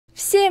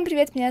Всем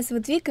привет, меня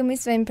зовут Вика, и мы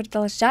с вами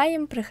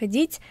продолжаем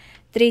проходить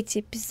третий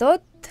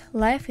эпизод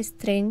Life is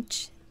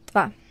Strange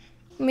 2.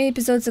 Мы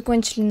эпизод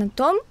закончили на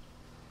том,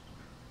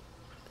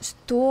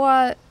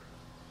 что...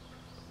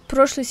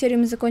 Прошлую серию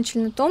мы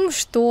закончили на том,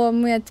 что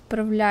мы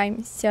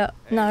отправляемся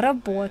на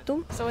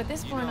работу.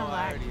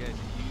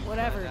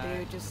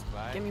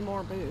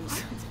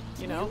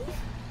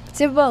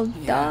 Все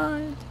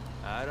болтают.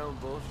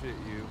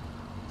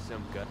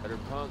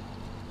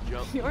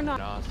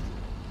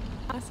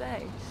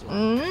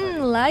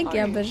 Лаги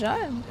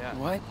обожаю.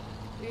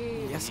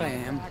 Yes, I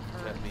am.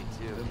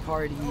 The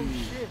party.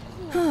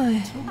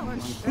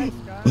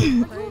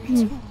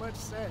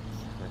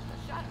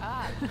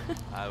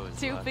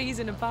 Two peas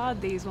in a pod,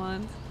 these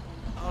ones.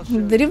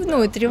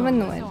 Ревнует.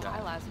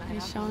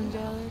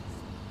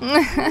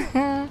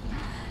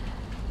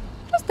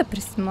 Просто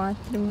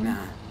присматриваю.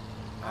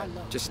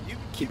 Just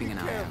keeping an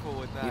eye out,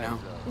 you know?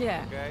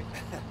 Yeah.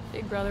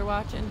 Big brother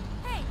watching.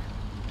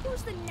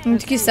 Ну,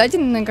 такие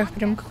ссадины на ногах,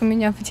 прям как у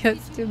меня в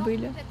детстве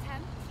были.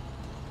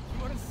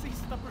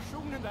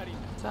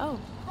 So,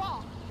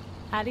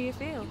 how do you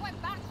feel?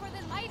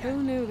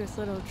 Who knew this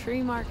little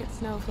tree market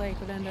snowflake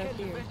would end up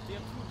here?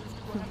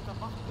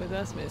 With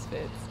us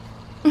misfits.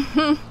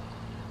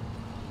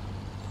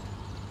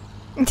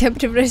 Я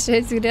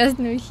превращаюсь в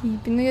грязную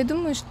хиппи. Но я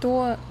думаю,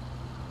 что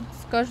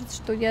скажут,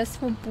 что я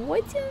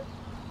свободен.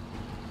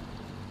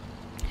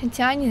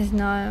 Хотя не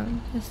знаю,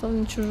 я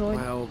словно чужой.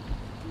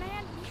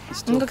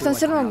 Ну как-то он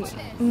все равно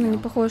не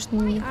похож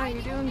на меня.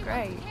 You're doing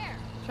great.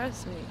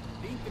 Trust me.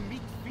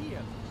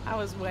 I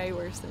was way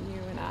worse than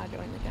you when I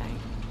joined the gang.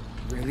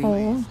 Really?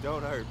 Oh.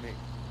 Don't hurt me.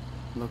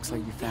 Looks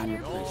like you found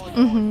your place.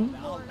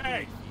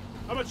 Hey,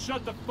 how about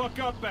shut the fuck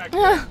up back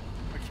there?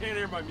 I can't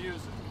hear my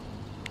music.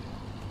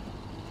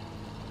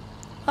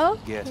 Oh.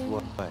 Guess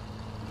what?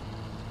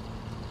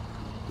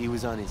 He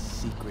was on his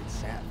secret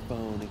sat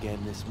phone again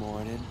this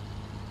morning.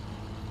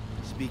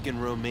 Speaking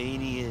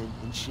Romanian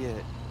and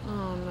shit.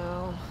 Oh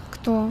no.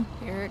 Кто?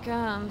 Here it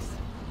comes.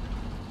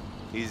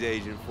 He's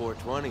Agent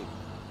 420.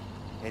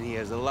 And he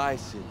has a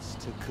license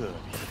to cook.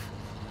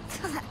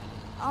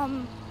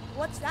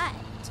 What's that?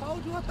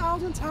 Told you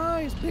 1,000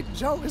 times, Big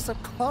Joe is a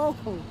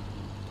clone.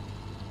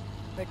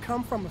 They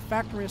come from a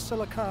factory in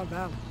Silicon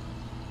Valley.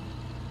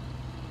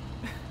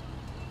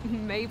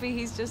 Maybe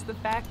he's just the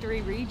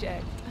factory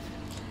reject.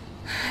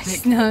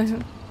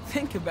 No.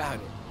 Think about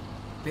it.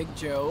 Big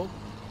Joe,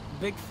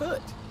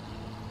 Bigfoot.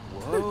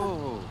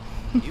 Whoa,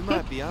 you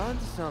might be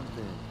onto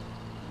something.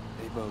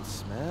 They both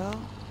smell.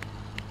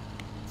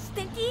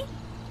 Stinky?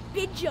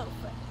 Big Joe.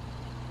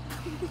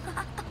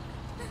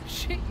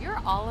 Shit, you're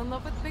all in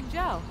love with Big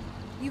Joe.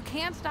 You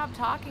can't stop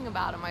talking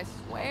about him, I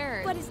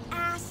swear. But his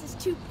ass is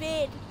too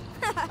big.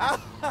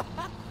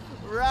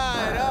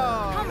 Right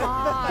on. Come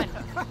on.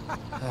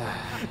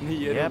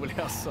 Yep.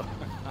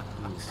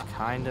 He's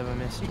kind of a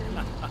mystery.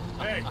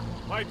 Hey,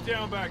 pipe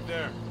down back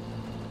there.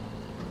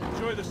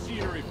 Enjoy the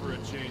scenery for a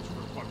change,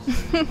 for fuck's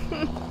sake.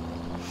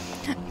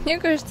 Мне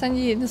кажется,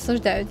 они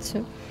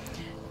наслаждаются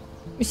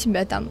у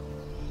себя там,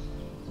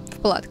 в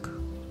палатках.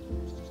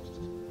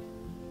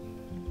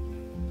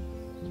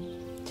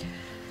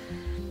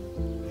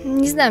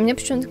 Не знаю, мне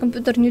почему-то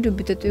компьютер не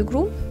любит эту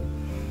игру.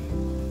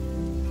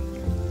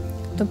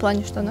 В том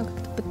плане, что она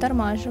как-то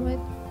подтормаживает.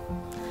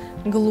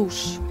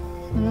 Глушь.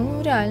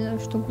 Ну, реально,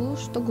 что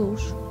глушь, что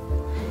глушь.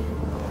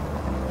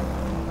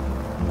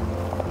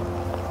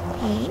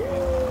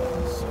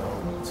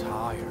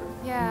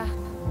 Yeah,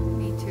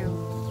 me too.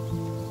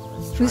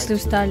 В смысле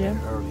устали?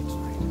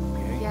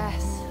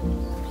 Yes,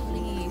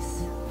 please.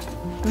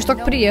 Вы что,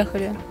 только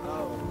приехали?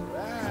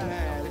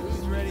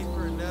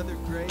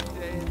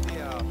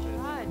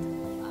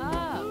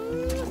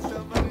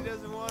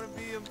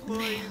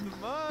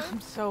 I'm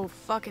so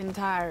fucking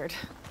tired.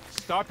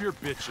 Stop your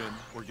bitching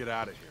or get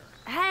out of here.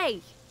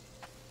 Hey!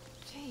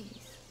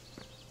 Jeez.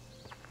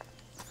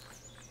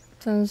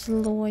 Он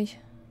злой.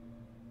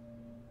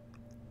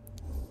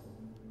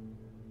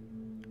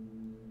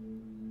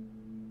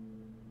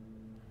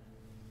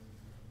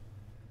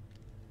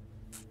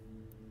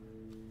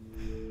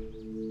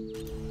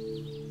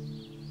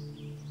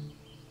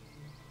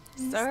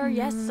 Sir,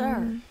 yes,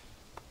 sir.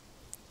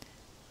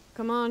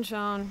 Come on,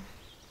 Sean.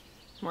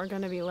 We're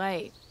gonna be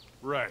late.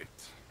 Right.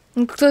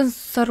 Ну, кто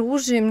с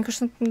оружием, мне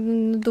кажется,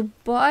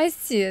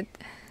 надубасит.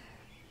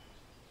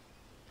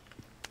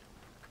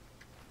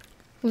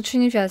 Лучше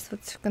не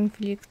ввязываться в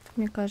конфликт,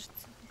 мне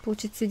кажется.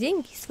 Получить все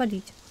деньги и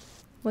свалить.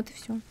 Вот и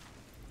все.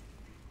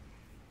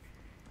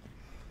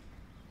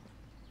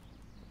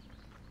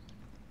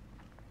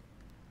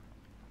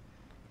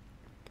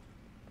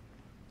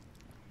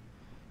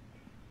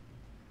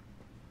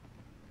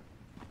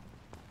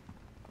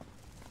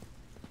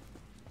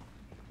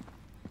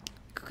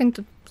 Как они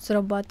тут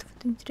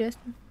зарабатывают,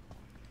 интересно.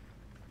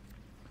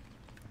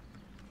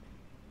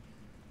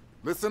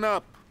 Listen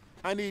up.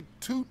 I need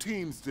 2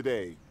 teams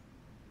today.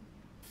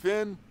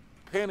 Finn,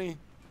 Penny,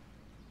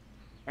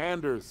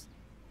 Anders,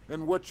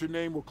 and what's your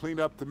name will clean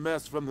up the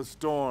mess from the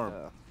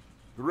storm.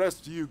 The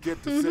rest of you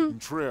get to sit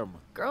and trim.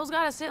 Girls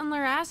gotta sit on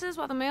their asses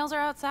while the males are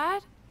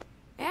outside?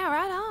 Yeah,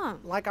 right on.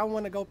 Like I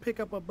want to go pick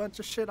up a bunch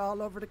of shit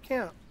all over the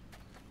camp.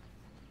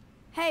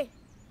 Hey,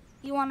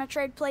 you want to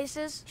trade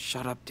places?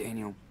 Shut up,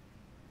 Daniel.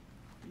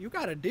 You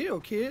got a deal,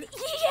 kid.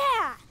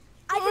 Yeah!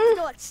 I get to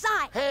go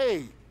outside.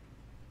 Hey!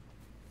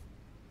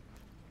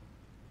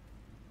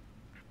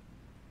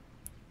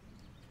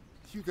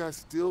 You guys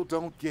still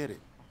don't get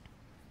it.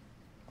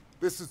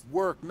 This is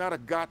work, not a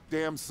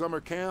goddamn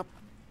summer camp.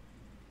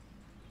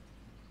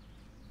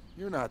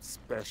 You're not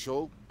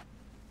special.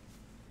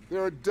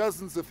 There are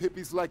dozens of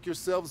hippies like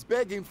yourselves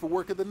begging for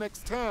work in the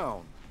next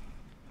town.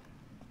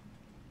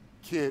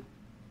 Kid,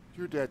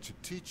 your dad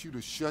should teach you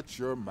to shut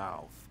your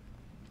mouth.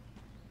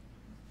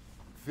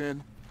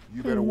 Finn,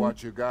 you better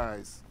watch your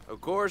guys.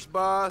 Of course,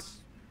 boss.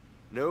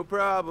 No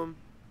problem.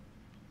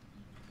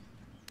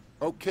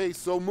 Okay,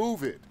 so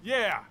move it.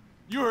 Yeah,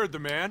 you heard the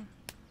man.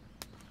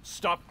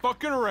 Stop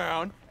fucking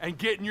around and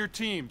get in your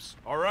teams,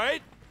 all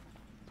right?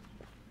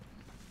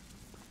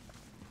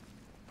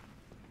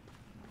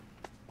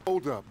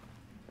 Hold up.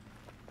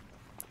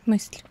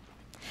 Мысли.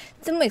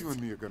 Это You мысли.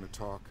 and me are gonna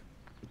talk.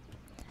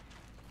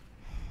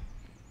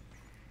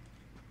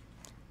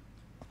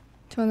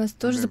 Что, у нас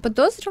тоже Remember,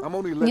 заподозрил? I'm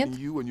only Нет? letting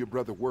you and your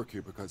brother work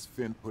here because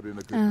Finn put in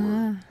a good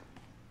word.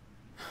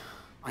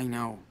 I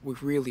know. We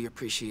really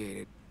appreciate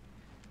it.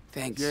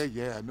 Thanks.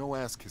 Yeah, no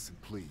ass kissing,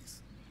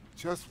 please.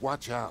 Just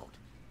watch out.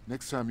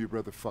 Next time your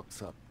brother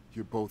fucks up,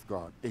 you're both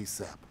gone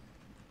ASAP.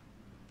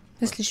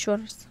 Если еще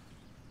раз.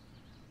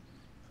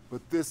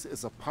 But this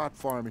is a pot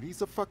farm and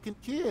he's a fucking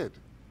kid.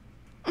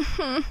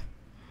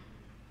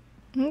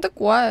 Ну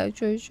такое,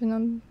 что еще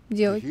нам You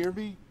делать? hear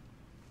me?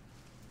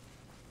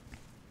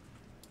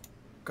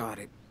 Got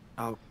it.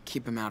 I'll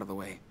keep him out of the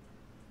way.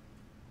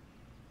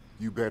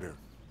 You better.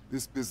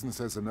 This business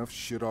has enough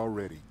shit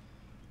already.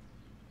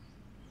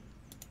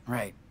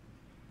 Right.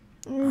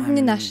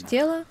 Не наше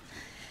дело.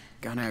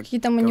 Gonna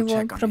Какие там у go него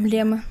check on him.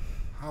 проблемы.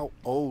 How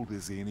old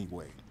is he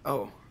anyway?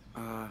 Oh,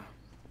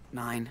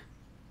 9.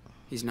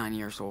 He's 9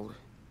 years old.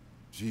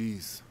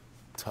 Jeez,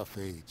 tough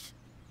age.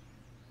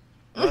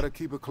 Gotta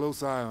keep a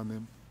close eye on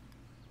them.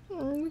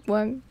 Не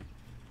знаю.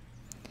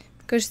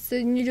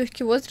 Кажется,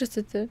 нелегкий возраст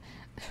это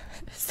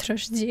с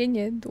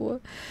рождения до,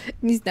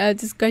 не знаю,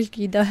 до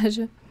скольки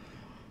даже.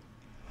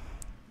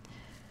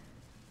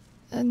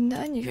 Да,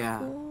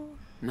 нелегко.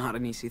 Not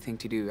an easy thing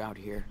to do out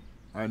here.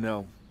 I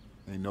know.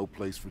 Ain't no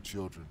place for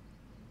children.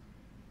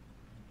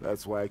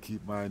 That's why I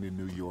keep mine in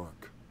New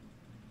York.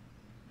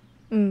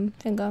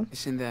 Ага.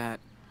 Isn't that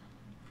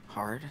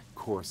hard? Of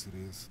course it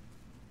is.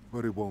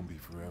 But it won't be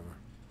forever.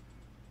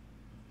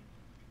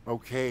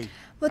 Okay.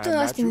 Вот у I'm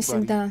нас not не your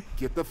buddy. навсегда.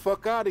 Get the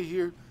fuck out of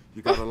here.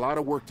 You got a lot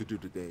of work to do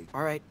today.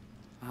 All right.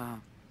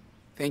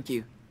 Thank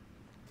you.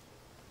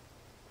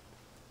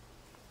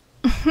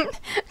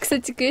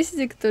 Кстати,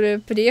 Кэссиди, которая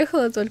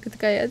приехала только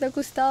такая, я так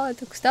устала,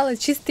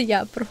 чисто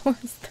я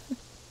просто.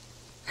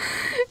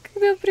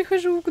 Когда я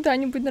прихожу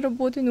куда-нибудь на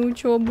работу, на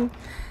учебу.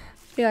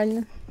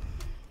 Реально.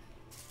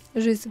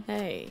 Жизнь.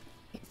 Hey.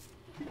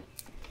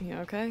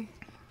 You okay?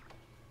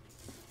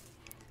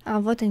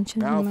 А вот они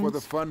чем Now for the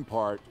занимаются. fun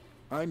part.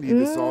 I need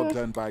this all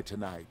done by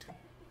tonight.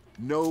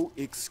 No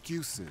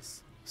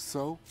excuses.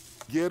 So,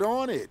 get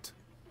on it.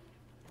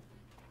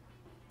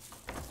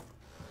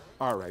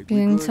 All right, we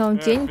Блин, good?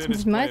 целый день Finn этим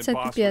is занимается, playing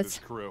boss with his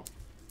капец. crew.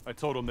 I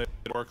told them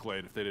they'd work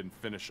late if they didn't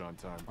finish on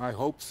time. I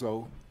hope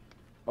so.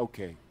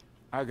 Okay,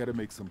 I gotta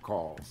make some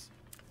calls.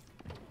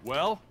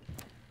 Well,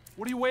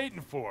 what are you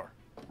waiting for?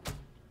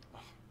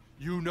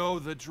 You know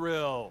the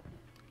drill.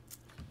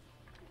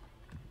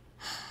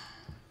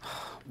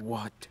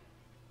 What?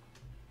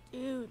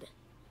 Dude,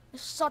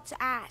 this sucks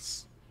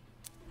ass.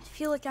 I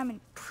feel like I'm in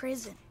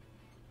prison.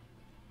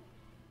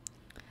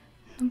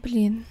 Ну,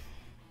 блин.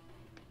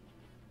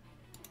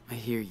 I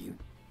hear you.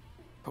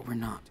 But we're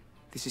not.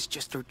 This is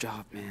just our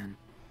job, man.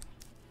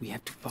 We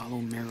have to follow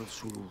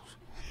Meryl's rules.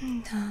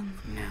 Да.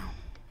 Now.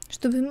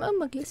 Чтобы мы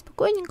могли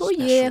спокойненько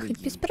уехать,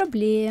 без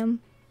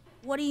проблем.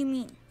 What do you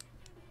mean?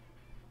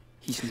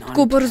 He's not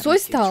Такой борзой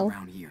стал.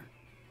 around here.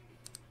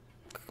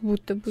 Как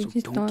будто бы, So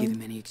не don't give him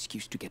знаю. any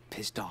excuse to get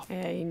pissed off.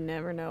 Yeah, you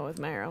never know with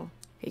Meryl.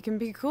 He can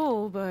be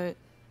cool, but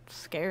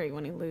scary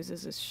when he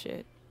loses his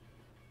shit.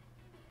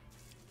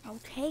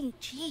 Okay,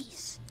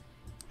 jeez.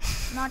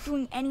 I'm not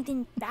doing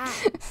anything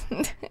bad.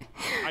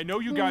 I know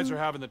you guys are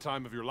having the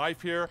time of your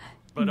life here,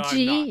 but I'm not.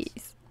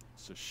 Jeez.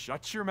 So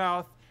shut your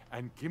mouth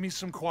and give me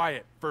some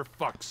quiet, for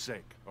fuck's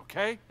sake,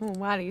 okay? Well,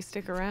 why do you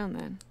stick around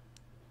then?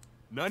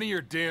 None of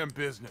your damn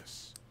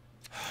business.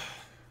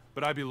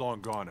 But I'd be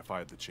long gone if I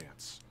had the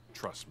chance.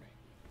 Trust me.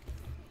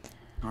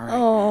 All right.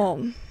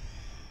 О,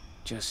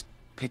 Just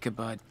pick a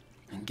bud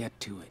and get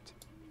to it.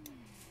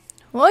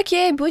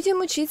 окей, будем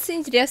учиться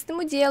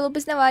интересному делу,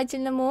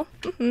 познавательному.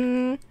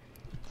 Мгм.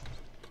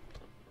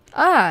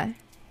 А.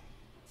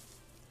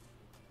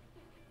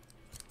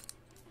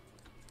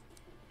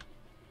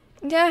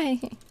 Да.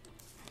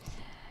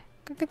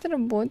 Как это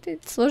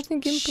работает? Сложный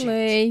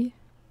геймплей.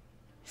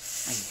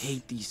 I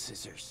hate these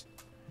scissors.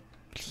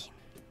 Блин.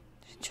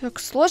 Чё, так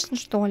сложно,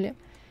 что ли?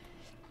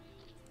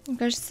 Мне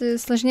кажется,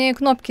 сложнее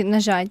кнопки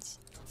нажать.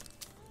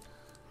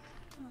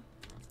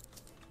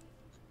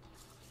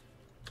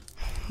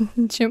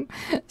 Чем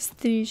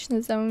стричь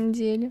на самом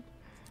деле.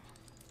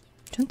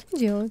 Что он там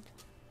делает?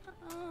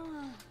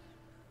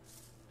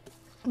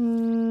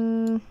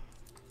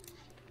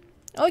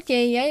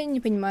 Окей, я не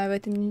понимаю в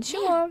этом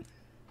ничего.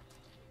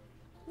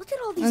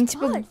 Он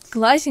типа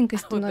глазенькой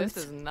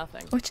становится.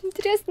 Очень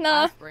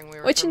интересно.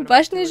 Очень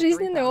важный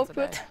жизненный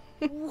опыт.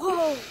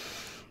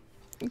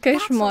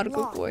 Кошмар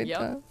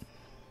какой-то.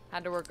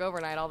 Had to work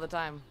overnight all the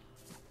time.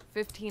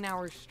 15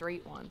 hours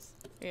straight once.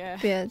 Yeah,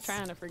 Пец.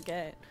 trying to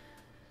forget.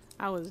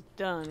 I was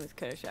done with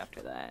Kush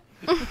after that.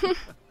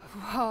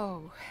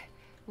 Whoa,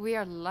 we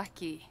are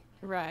lucky.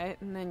 Right,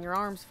 and then your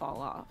arms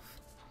fall off.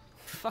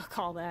 Fuck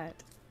all that.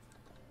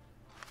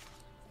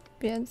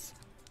 Пец.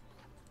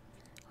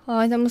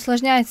 А, там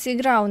усложняется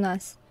игра у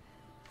нас.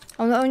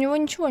 А у него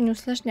ничего не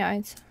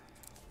усложняется.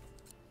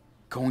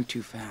 Going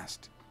too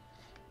fast.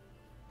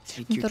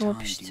 Take your time,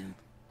 Торопишься. dude.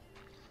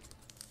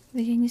 Да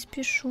я не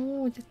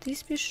спешу, это ты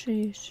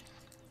спешишь.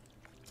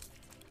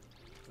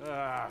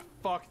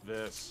 Fuck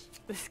this.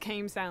 This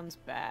game sounds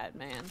bad,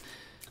 man.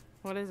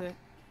 What is it?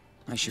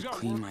 I should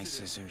clean my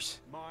scissors.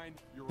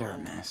 They're a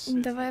mess.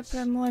 Давай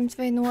промоем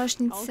твои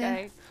ножницы.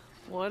 Okay,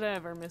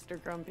 whatever,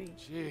 Mr. Grumpy.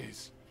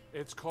 Jeez.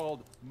 It's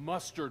called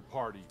Mustard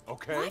Party,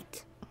 okay?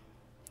 What?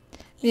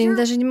 Я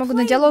даже не могу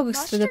на playing диалогах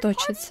Mustard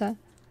сосредоточиться.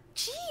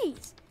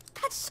 Jeez,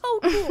 that's so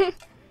cool.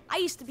 I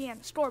used to be on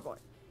the scoreboard.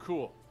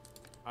 Cool.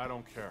 I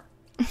don't care.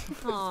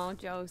 Oh,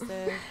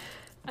 Joseph.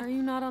 Are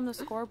you not on the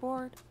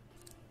scoreboard?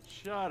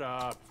 Shut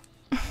up.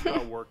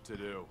 Got work to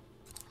do.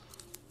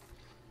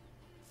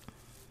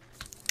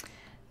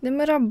 Да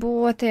мы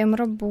работаем,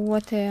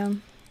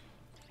 работаем.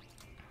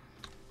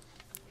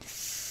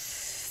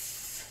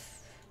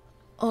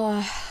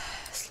 Ой,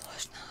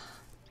 сложно.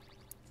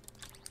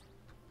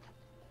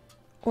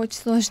 Очень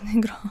сложная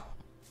игра.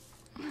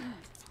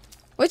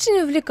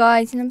 Очень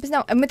увлекательно.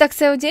 Мы так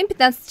целый день,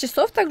 15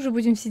 часов также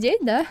будем сидеть,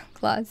 да?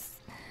 Класс.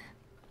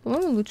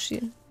 По-моему,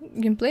 лучший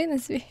геймплей на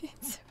свете.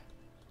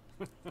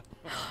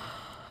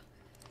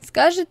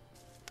 Скажет,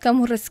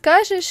 кому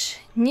расскажешь,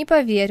 не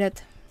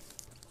поверят.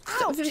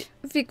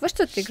 Вик, во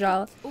что ты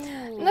играла?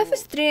 Life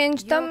is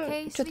Strange,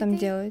 там... Что там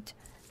делать?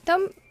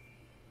 Там...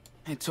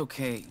 It's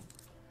okay.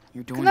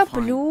 You're doing fine.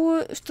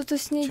 Коноплю, что-то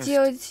с ней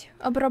делать,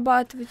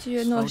 обрабатывать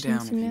ее Slow down if you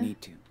ножницами. need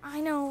to. I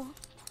know.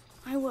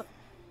 I will.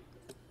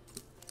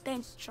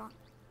 Thanks, Sean.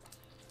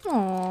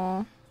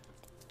 О,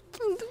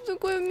 он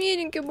такой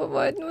миленький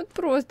бывает, ну вот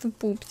просто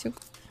пупсик.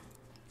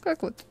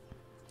 Как вот?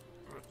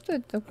 Что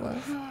это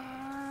такое?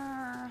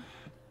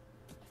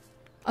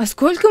 А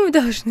сколько мы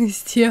должны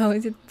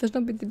сделать? Это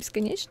должно быть до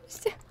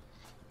бесконечности?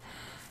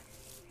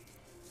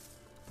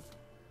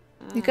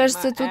 Мне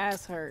кажется, My тут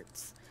ass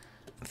hurts.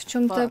 в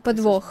чем-то Fuck, this is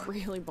подвох.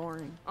 really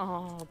boring.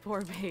 Oh,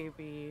 poor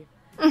baby.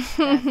 That's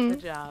the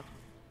job.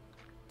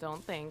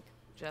 Don't think,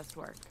 just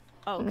work.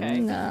 Okay.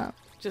 Да.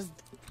 Just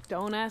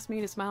don't ask me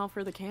to smile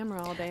for the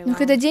camera all day Ну, long.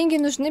 когда деньги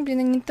нужны, блин,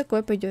 не на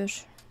такое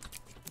пойдешь.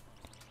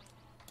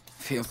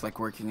 Feels like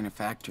working in a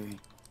factory.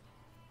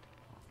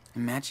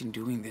 Imagine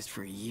doing this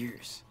for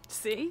years.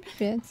 See?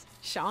 Пипец.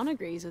 Sean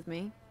agrees with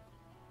me.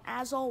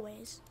 As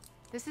always.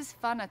 This is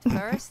fun at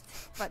first,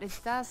 but it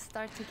does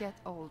start to get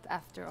old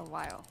after a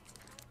while.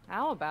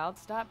 How about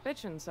stop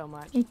bitching so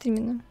much? Вот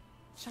именно.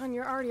 Sean,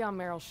 you're already on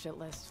Meryl's shit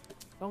list.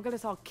 Don't get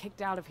us all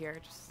kicked out of here.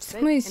 Just В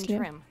sit and смысле?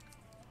 trim.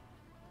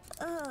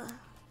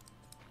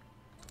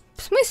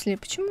 В смысле?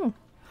 Почему?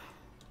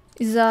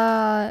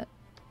 Из-за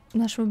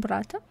нашего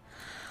брата?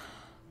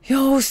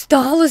 Я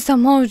устала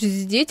сама уже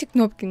сидеть и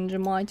кнопки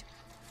нажимать.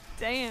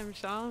 Damn,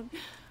 Sean.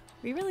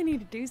 We really need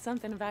to do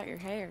something about your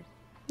hair.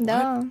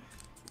 Да.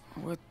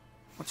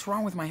 What's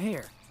wrong with my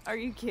hair? Are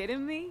you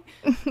kidding me?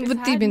 Вот Just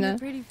hiding именно. your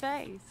pretty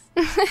face.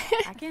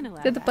 I can't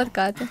allow Это that.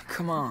 подкаты.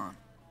 Come on.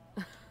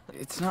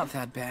 It's not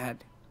that bad.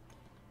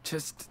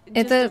 Just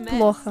Это Just a mess.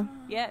 плохо.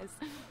 Yes.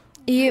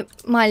 И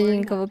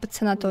маленького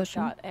пацана We've тоже.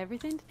 got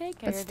everything to take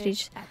care of it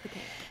Подстричь. at the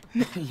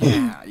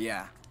camp.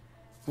 yeah.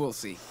 We'll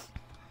see.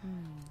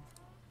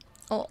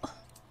 О.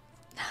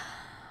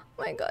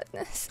 My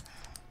goodness.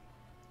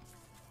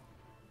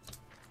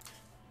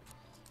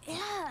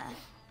 Yeah.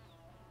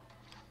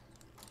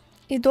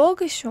 И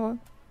долго еще?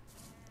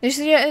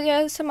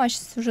 Я сама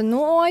сейчас уже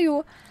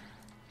ною.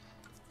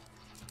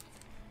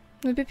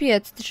 Ну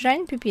пипец, это же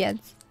реально пипец.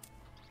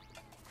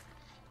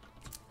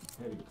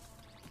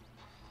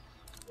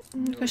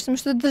 Мне кажется, мы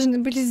что-то должны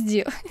были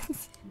сделать.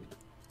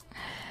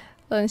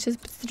 Ладно, сейчас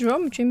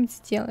подстрижем и что-нибудь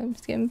сделаем.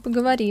 С кем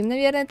поговорим.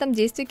 Наверное, там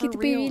действия For какие-то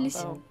real, появились.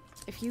 though,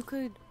 if you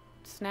could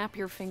snap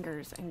your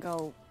fingers and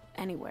go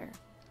anywhere.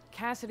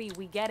 Cassidy,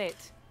 we get it.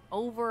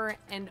 Over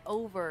and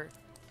over.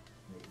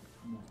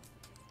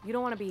 You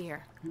don't want to be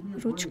here.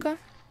 Ручка.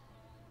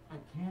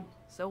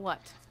 So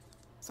what?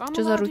 So I'm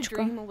Что за allowed to ручка?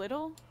 dream a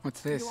little?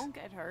 What's You this? won't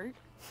get hurt.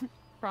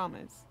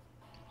 Promise.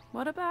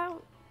 What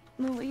about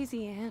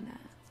Louisiana?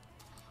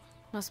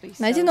 Must be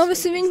so Найди новый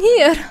sweet.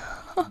 сувенир.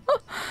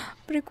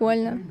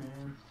 Прикольно.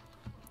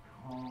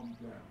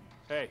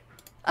 Hey,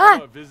 А! how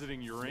about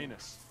visiting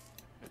Uranus?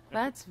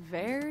 That's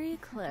very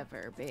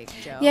clever, Big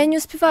Joe. Я не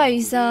успеваю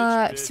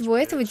из-за Bitch, всего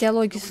этого bitch.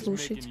 диалоги Nobody's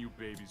слушать. making you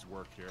babies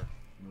work here.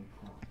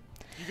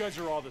 You guys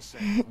are all the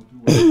same.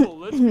 Well,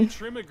 let's be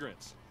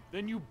trimmigrants.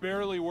 Then you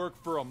barely work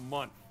for a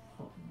month.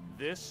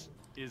 This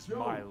is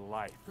my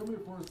life.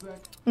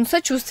 Ну,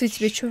 сочувствую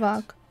тебе,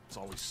 чувак. It's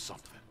always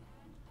something.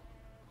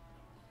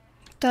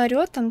 Кто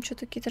орёт, там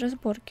что-то какие-то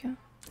разборки.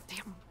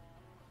 Damn.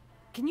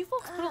 Can you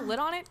folks put a lid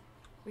on it?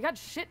 We got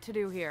shit to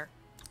do here.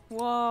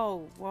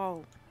 Whoa,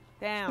 whoa.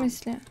 В Down.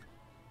 смысле?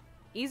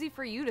 Easy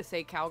for you to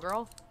say,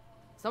 cowgirl.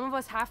 Some of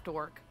us have to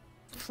work.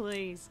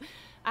 Please.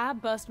 I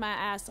bust my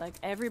ass like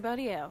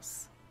everybody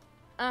else.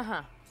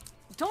 Uh-huh.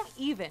 Don't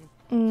even.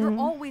 You're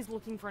always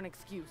looking for an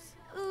excuse.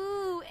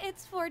 Ooh,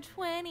 it's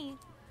 4:20.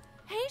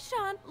 Hey,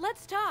 Sean,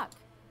 let's talk.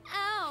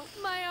 Ow,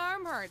 my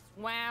arm hurts.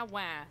 Wah,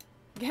 wah.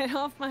 Get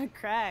off my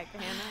crack,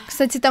 Hannah.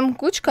 Кстати, там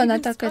кучка, она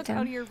You've been так stuck это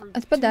out here for 2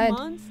 отпадает.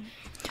 months?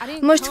 I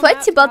didn't Может, come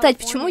хватит out болтать, to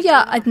почему California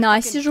я during the одна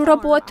fucking сижу, summer. I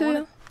работаю?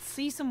 wanna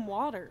see some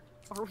water.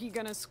 Are we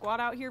gonna squat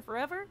out here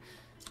forever?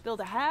 Build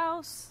a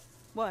house?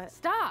 What?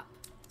 Stop.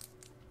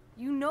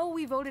 You know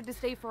we voted to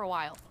stay for a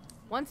while.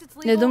 Once it's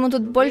legal, Я думаю,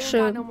 тут we ain't больше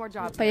got no more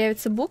jobs here.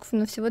 появится букв,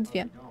 но всего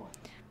 2.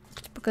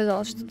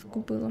 Показалось, что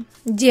такое было.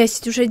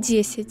 10, уже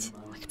 10.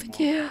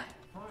 Господи.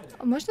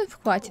 А можно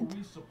хватит?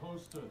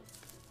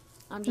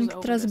 I'm just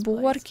over Какие-то this place.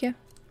 разборки.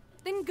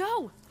 Then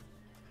go.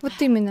 Вот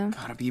именно.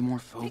 Gotta be more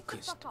Take the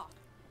focused. fuck off.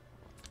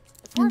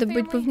 If we're Надо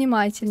быть family,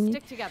 повнимательней.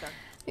 stick together.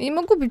 Я не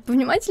могу быть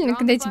повнимательной,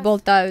 когда эти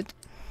болтают.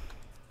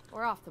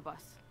 We're off the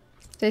bus.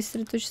 То есть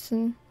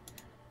сосредоточиться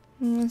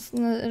на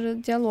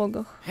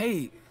диалогах.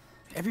 Hey,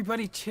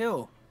 everybody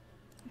chill.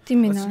 Вот Let's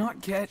именно.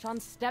 not get... Sean,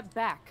 step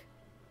back.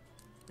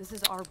 This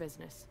is our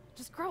business.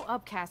 Just grow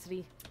up,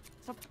 Cassidy.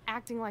 Stop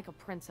acting like a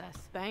princess.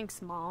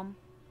 Thanks, Mom.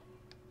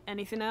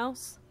 Anything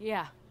else?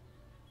 Yeah.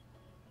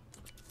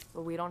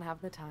 But we don't have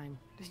the time.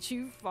 Did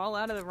you fall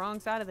out of the wrong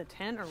side of the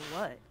tent or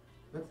what?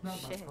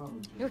 Shit.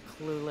 You're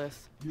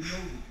clueless. You know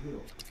the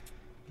drill.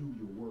 Do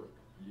your work.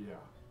 Yeah,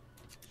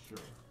 sure.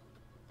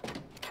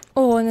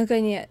 О,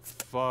 наконец.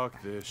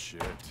 Fuck this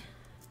shit.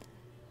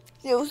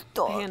 Я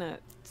устала. Hannah,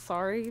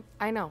 sorry.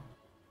 I know.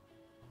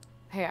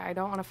 Hey, I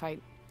don't want to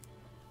fight.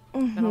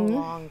 It's been a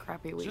long,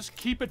 crappy week. Just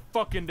keep it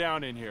fucking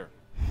down in here,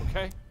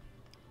 okay?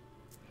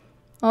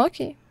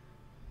 Окей.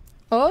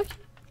 Окей.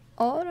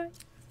 Alright.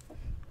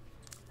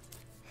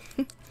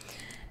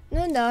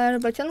 Ну да,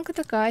 работенка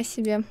такая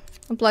себе.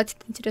 Он платит,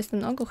 интересно,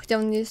 много. Хотя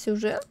он, если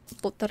уже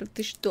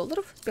 $1500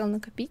 успел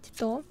накопить,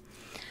 то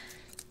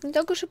не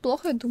так уж и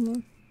плохо, я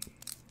думаю.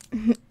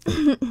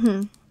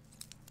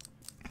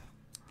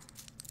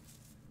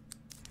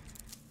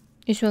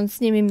 Если он с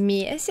ними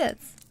месяц,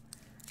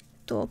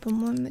 то,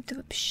 по-моему, это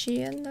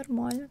вообще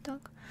нормально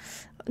так.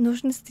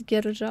 Ножницы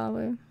такие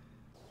ржавые.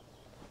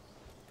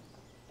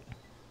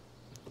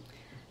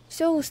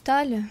 Все,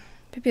 устали.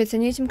 Пипец,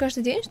 они этим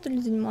каждый день, что ли,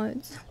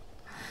 занимаются?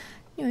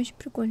 Не очень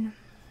прикольно.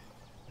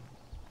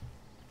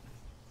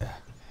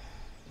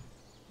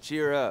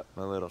 Cheer up,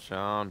 my little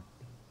Sean.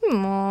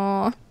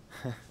 Мо.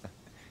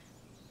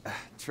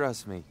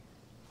 Trust me,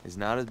 it's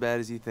not as bad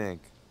as you think.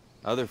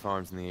 Other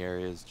farms in the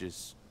area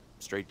just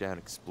straight down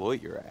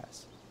exploit your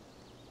ass.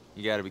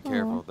 You gotta be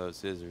careful with those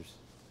scissors.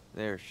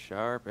 They're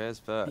sharp as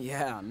fuck.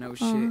 Yeah, no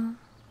shit.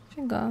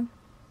 Фига.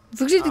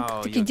 Выглядят как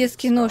Oh, такие you'll get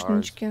детские scars,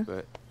 ножнички.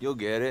 but you'll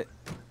get it.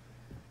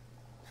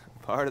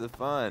 Part of the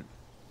fun.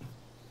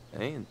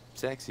 And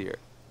sexier.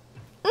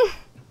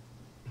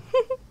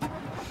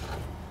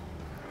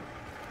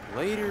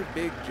 Later,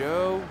 Big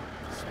Joe.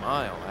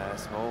 Smile,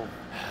 asshole.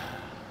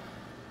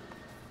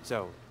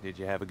 So, did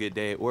you have a good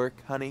day at work,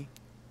 honey?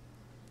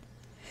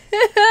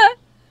 Я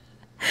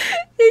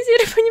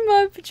теперь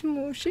понимаю,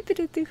 почему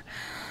шиперят их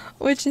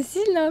очень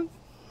сильно.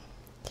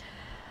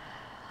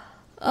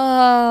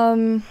 Я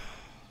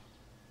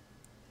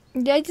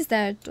не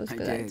знаю, что I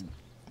сказать. did.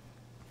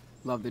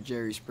 Love the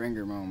Jerry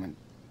Springer moment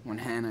when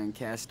Hannah and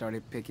Cass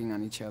started picking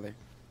on each other.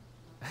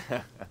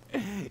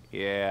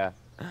 Yeah.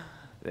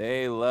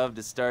 They love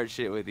to start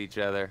shit with each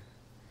other.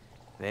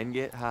 Then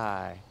get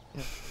high.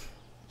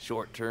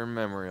 Short-term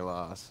memory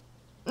loss.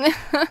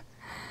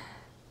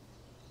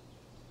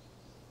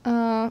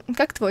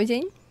 Как твой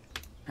день?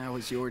 How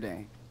was your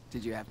day?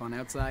 Did you have fun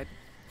outside?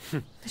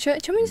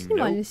 Чем мы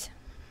занимались?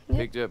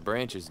 Picked up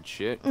branches and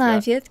shit. А,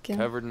 got ветки.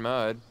 covered in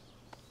mud.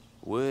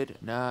 Would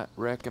not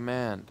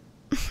recommend.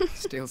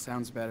 Still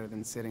sounds better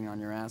than sitting on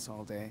your ass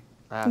all day.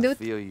 I Dude.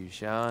 feel you,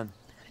 Sean.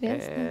 Хрен.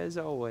 As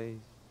always.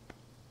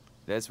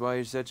 That's why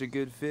you're such a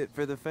good fit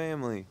for the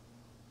family.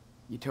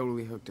 You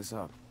totally hooked us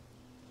up.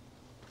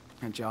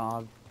 A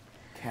job,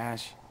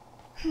 cash,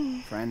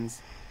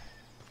 friends,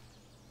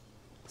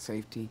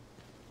 safety.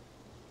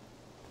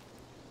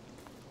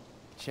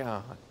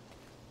 Sean,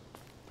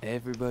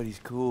 everybody's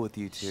cool with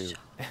you two.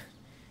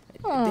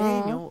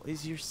 Daniel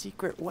is your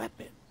secret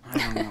weapon. I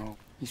don't know.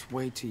 He's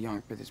way too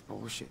young for this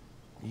bullshit.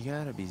 You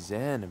gotta be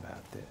zen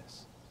about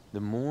this.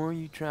 The more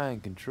you try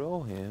and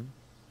control him,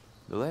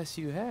 the less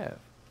you have.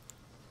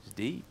 It's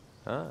deep,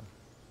 huh?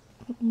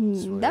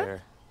 Да?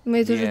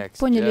 Мы это уже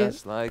поняли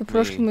по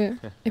прошлому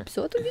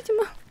эпизоду,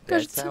 видимо,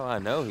 кажется. That's how I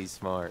know he's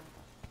smart.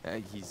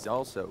 He's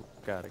also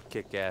got a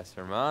kick-ass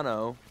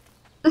hermano.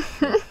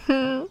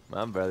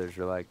 My brothers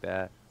are like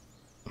that.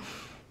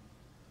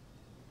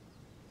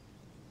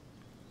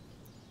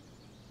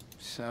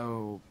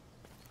 So,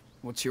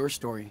 what's your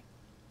story?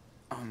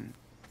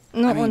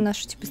 Ну, I mean, он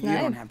нашу типа you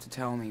don't знает. have to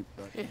tell me,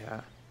 but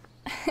Yeah.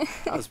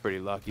 I was pretty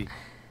lucky.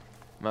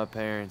 My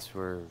parents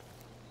were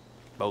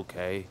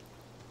okay.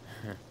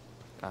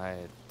 I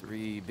had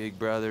 3 big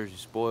brothers who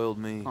spoiled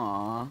me.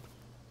 aw,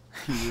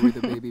 you were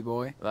the baby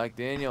boy. Like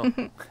Daniel.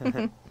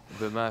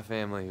 But my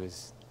family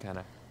was kind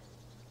of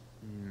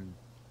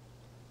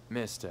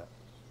messed up.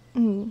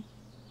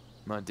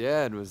 My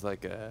dad was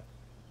like a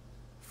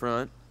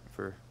front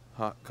for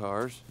hot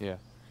cars. Yeah.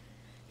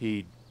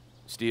 He'd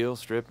steal,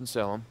 strip, and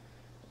sell them.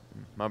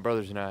 My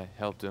brothers and I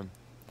helped him.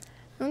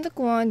 Ну,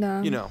 такое,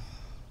 да. You know,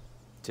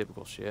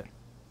 typical shit.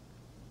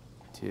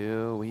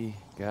 Till we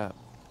got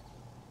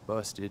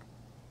busted.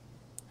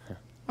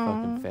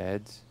 Fucking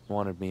feds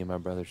wanted me and my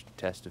brothers to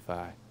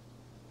testify.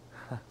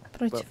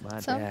 Против But my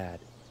отца. dad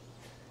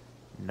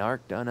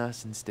narked on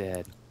us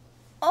instead.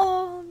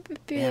 О,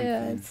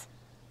 Damn, пипец.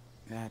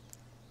 That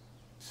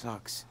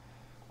sucks.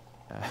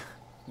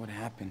 What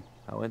happened?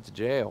 I went to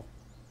jail.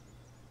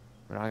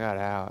 When I got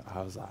out,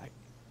 I was like,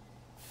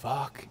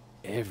 fuck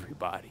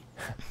everybody.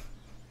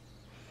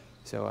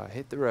 So I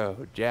hit the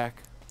road,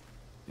 Jack.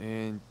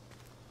 And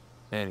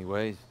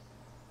anyways,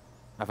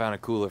 I found a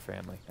cooler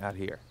family out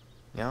here.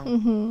 You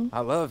know? I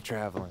love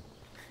traveling.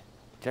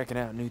 Checking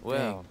out new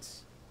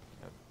things.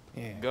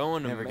 Yeah,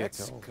 going to never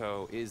gets old.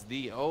 Mexico is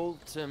the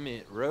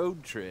ultimate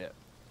road trip.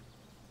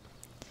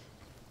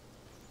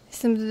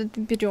 Если мы туда If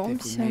we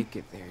доберемся. make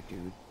it there,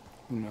 dude,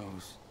 who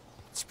knows?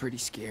 It's pretty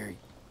scary.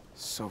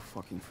 So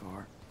fucking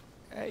far.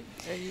 Hey,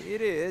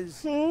 it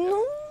is.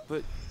 Ну,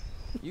 But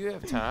you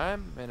have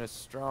time and a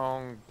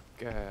strong,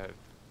 damn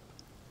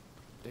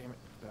it,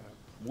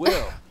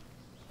 will.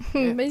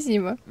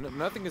 спасибо.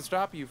 Nothing can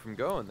stop you from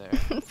going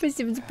there.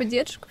 Спасибо за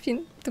поддержку,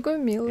 Фин. Такой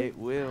милый. It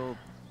will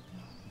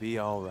be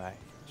all right,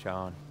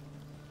 Sean.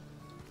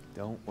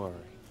 Don't worry.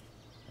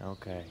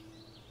 Okay.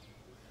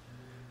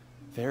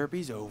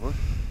 Therapy's over.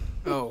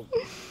 Oh,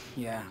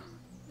 yeah.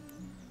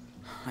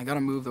 I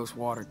gotta move those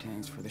water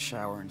tanks for the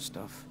shower and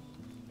stuff.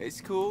 It's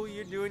cool.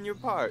 You're doing your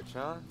part,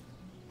 Sean.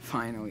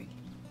 Finally.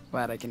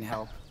 Glad I can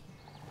help.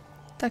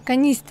 Так,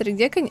 канистры,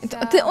 где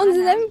канистры? Он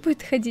за нами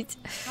будет ходить.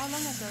 How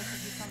long ago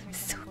did you come here?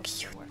 So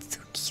cute,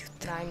 so cute.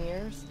 9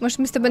 years. Может,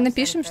 мы с тобой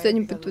напишем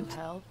что-нибудь тут?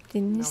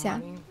 Блин,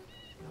 нельзя.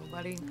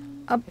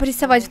 А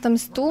порисовать там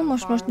стул,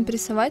 может, можно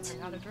порисовать?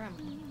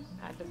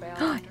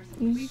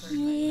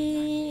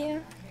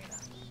 Е-е-е.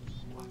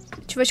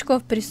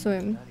 Чувачков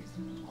порисуем.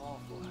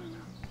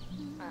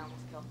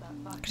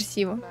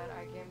 Красиво.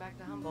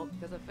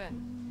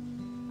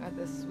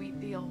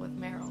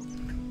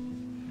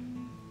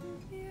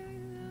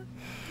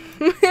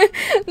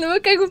 Ну вы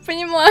как бы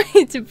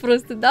понимаете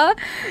просто, да?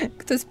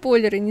 Кто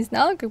спойлеры не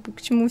знал, как бы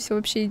к чему все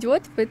вообще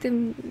идет в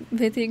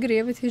этой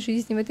игре, в этой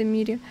жизни, в этом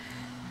мире.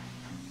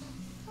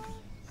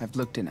 I've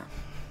looked enough.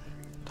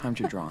 Time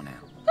to draw now.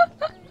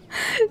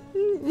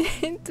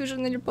 Ты уже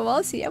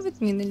налюбовался, я вот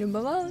не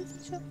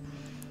налюбовалась. Чё?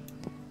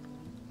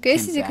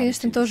 Кэссиди,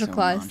 конечно, тоже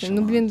классный.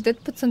 Ну, блин, вот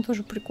этот пацан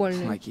тоже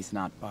прикольный. Like he's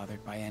not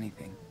bothered by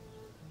anything.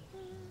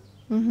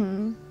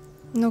 Угу.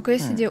 Но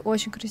Кэссиди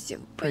очень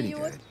красиво Pretty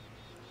поет. good.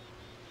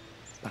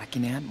 But I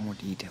can add more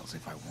details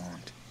if I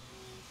want.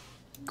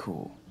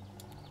 Cool.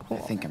 I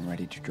think I'm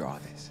ready to draw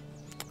this.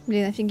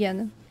 Блин,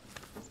 офигенно.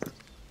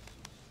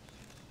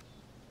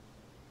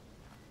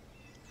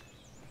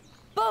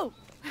 Boo!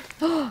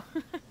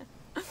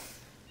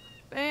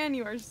 Man,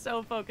 you are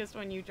so focused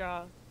when you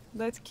draw.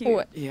 That's cute.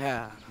 Ой.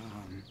 Yeah,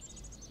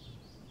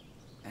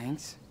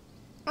 thanks.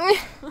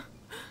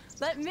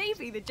 Let me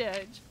be the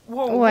judge.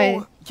 Whoa, Ой.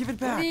 whoa, give it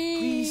back,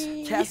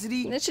 please,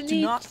 Cassidy. Наше Do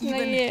not even...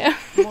 личное.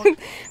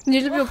 Не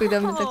люблю, когда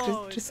мне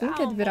так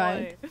рисунки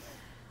отбирают.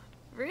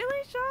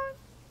 Really, Sean?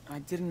 I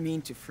didn't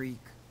mean to freak.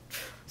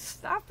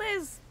 Stop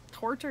this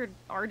tortured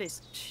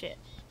artist shit.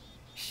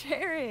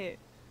 Share it.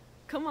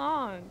 Come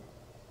on.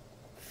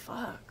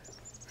 Fuck.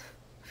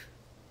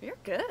 You're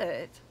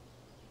good.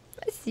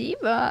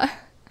 Спасибо.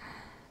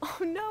 Oh,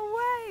 no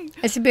way.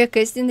 А себе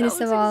Кэссиди That looks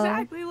нарисовала.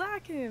 exactly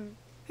like him.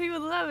 He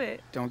would love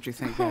it. Don't you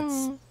think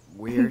that's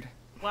weird?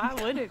 Why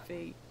would it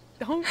be?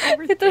 Don't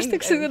Я тоже overthink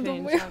так всегда everything,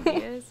 думаю. Sean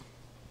Diaz.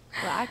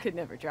 Well, I could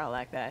never draw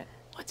like that.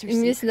 What's your И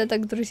мне secret? всегда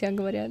так друзья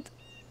говорят.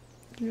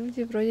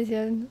 Люди вроде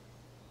тебя...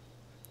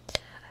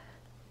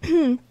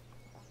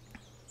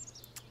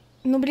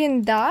 Ну,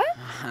 блин, да?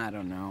 I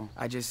don't know.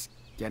 I just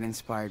get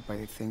inspired by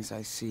the things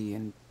I see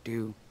and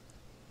do.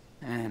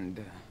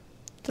 And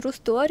True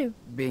story.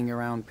 being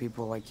around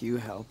people like you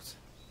helps.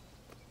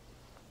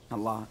 A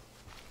lot.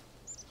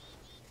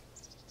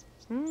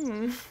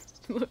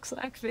 Looks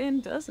like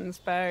Finn does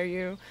inspire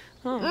you,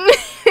 huh?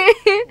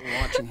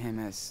 Watching him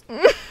has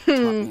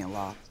taught me a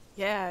lot.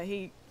 Yeah,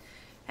 he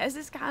has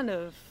this kind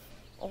of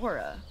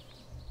aura.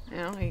 You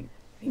know,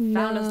 He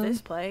found us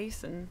this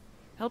place and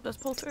helped us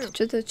pull through.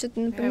 Что-то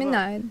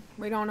напоминает.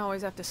 We don't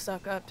always have to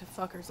suck up to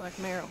fuckers like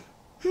Meryl.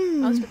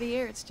 Most of the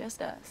year, it's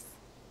just us.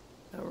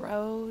 The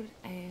road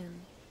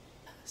and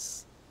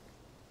us.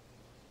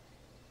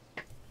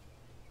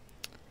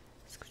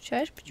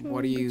 Скучаешь почему?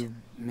 What do you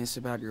miss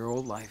about your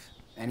old life?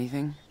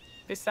 Anything?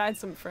 Besides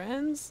some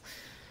friends?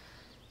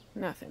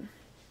 Nothing.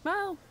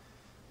 Well,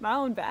 my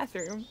own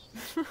bathroom.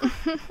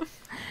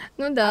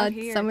 Ну да,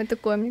 самое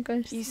такое, мне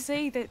кажется. You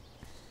say that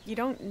you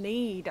don't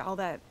need all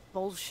that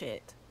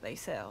bullshit they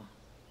sell.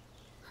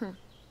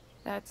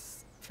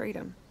 That's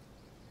freedom.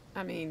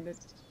 I mean, the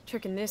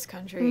trick in this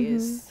country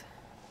is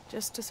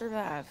just to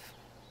survive.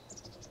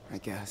 I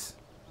guess.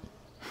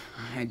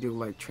 I do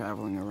like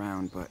traveling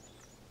around, but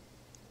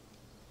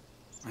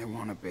I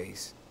want a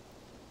base.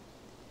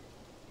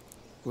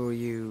 Will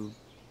you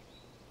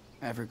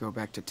ever go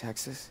back to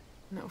Texas?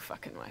 No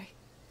fucking way.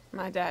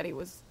 My daddy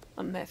was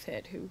a meth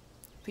head who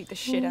beat the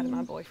shit out of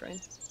my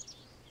boyfriend.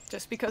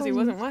 Just because he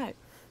wasn't white.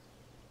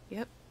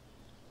 Yep.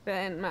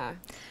 Then my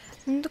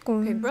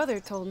big brother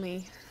told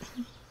me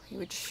he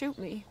would shoot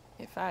me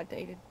if I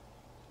dated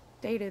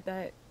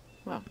that,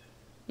 well,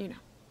 you know,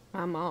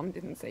 my mom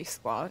didn't say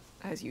squat,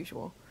 as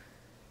usual.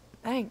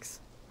 Thanks,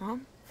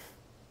 Mom.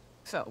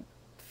 So,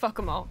 fuck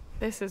them all.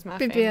 This is my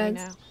family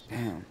now.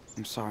 Damn,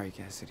 I'm sorry,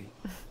 Cassidy.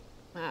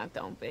 Ah,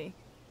 don't be.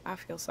 I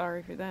feel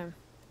sorry for them.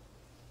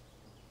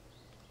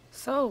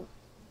 So,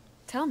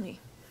 tell me,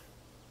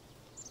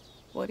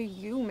 what do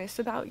you miss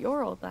about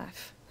your old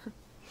life?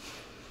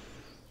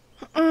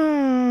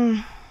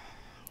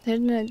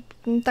 Наверное,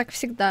 так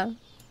всегда.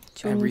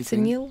 Чего не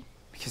ценил?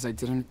 Because I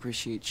didn't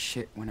appreciate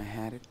shit when I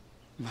had it.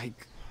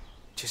 Like,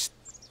 just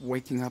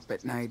waking up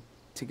at night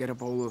to get a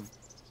bowl of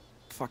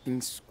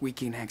fucking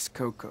squeaking eggs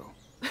cocoa.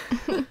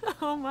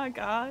 Oh my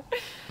god.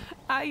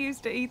 I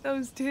used to eat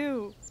those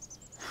too.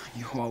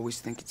 You always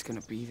think it's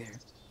gonna be there.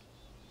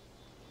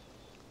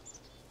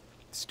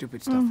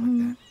 Stupid stuff like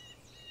that.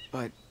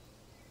 But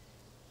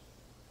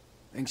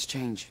things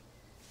change.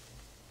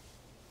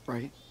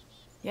 Right?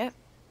 Yep.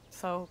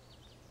 So,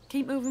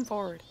 keep moving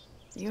forward.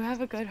 You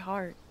have a good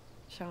heart,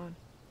 Sean.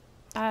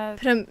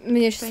 Прям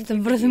меня сейчас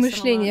в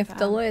размышления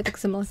вдало, я так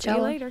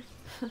замолчала.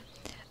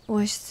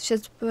 Ой,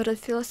 сейчас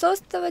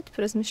пофилософствовать,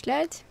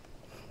 поразмышлять.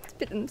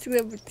 Теперь он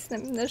всегда будет с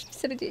нами в нашем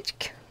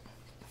сердечке.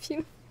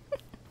 Фин.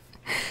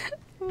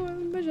 Ой,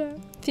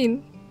 обожаю.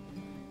 Фин.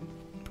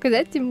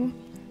 Показать ему?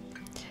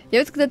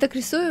 Я вот когда так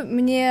рисую,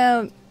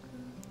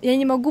 я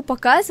не могу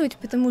показывать,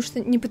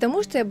 не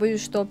потому что я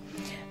боюсь, что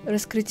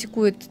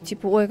раскритикуют,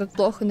 типа, ой, как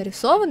плохо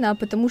нарисовано, а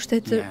потому что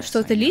это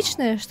что-то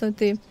личное, что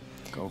ты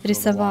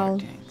рисовал.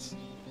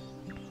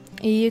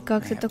 И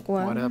как-то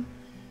такое.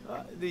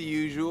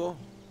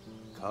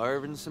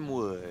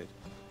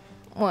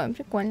 Ой,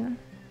 прикольно.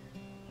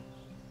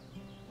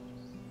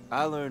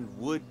 I learned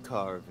wood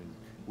carving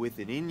with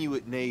an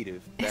Inuit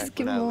native back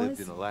when I lived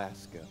in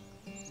Alaska.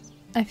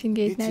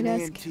 Офигеть, на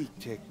Аляске. It's an antique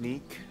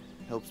technique.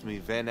 Helps me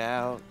vent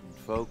out and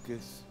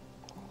focus.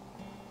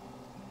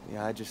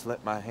 Yeah, I just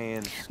let my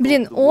hands.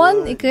 Блин,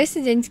 он и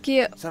Кэссиди, они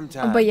такие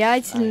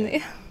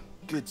обаятельные.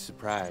 Good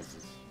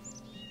surprises.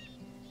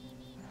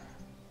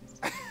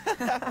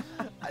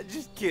 I'm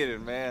just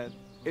kidding, man.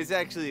 It's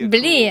actually a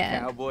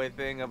cool cowboy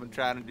thing I've been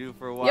trying to do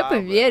for a while. Я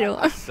поверю.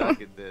 I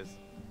suck at this.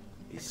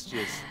 It's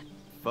just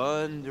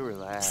fun to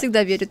relax.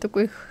 Всегда верю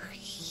такой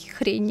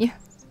хрени.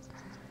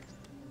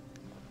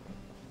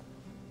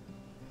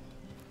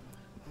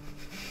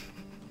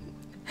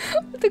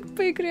 Так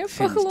по игре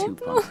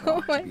похлопал.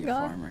 О май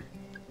гад.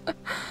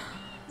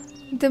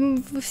 Да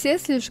вы все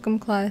слишком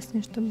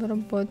классные, чтобы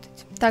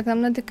работать. Так,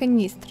 нам надо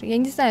канистры. Я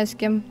не знаю, с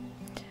кем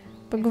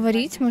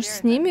поговорить, может,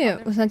 с ними,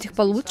 узнать их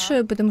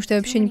получше, потому что я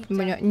вообще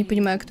не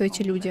понимаю, кто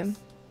эти люди.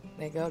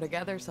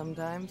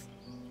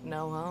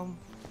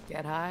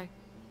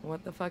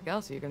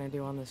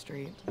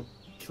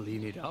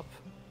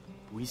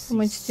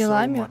 Помочь с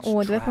делами?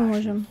 О, давай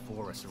поможем.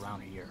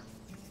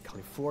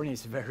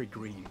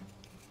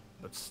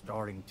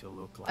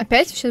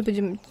 Опять сейчас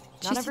будем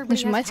чистить,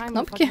 нажимать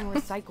кнопки?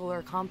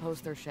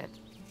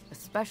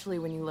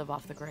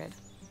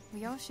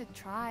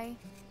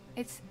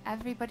 It's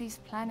everybody's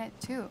planet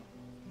too.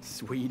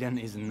 Sweden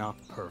is not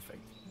perfect,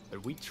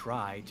 but we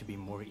try to be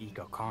more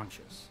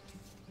eco-conscious.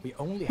 We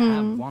only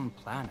have one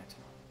planet.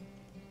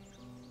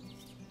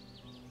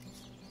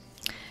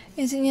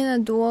 Это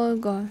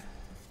ненадолго.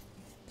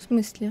 В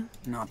смысле?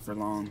 Not for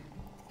long.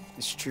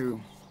 It's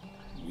true.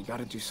 We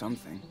gotta do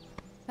something.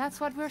 That's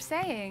what we're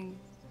saying.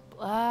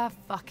 Blah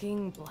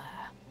fucking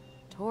blah.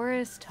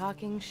 Tourists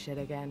talking shit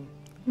again.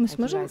 Мы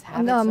сможем?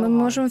 Да, мы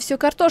можем всю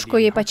картошку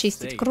ей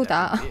почистить.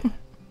 Круто.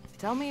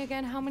 Tell me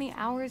again how many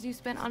hours you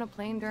spent on a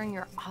plane during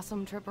your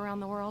awesome trip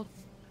around the world?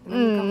 And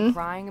then you come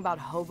crying about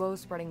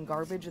hobos spreading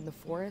garbage in the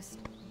forest?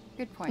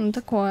 Good point. Ну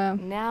такое.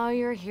 Now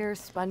you're here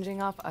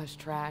sponging off us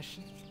trash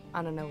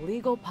on an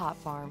illegal pot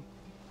farm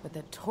with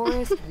a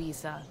tourist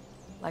visa,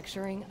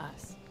 lecturing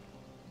us.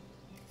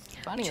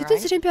 Funny, Что это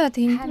за ребята?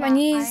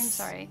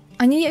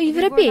 Они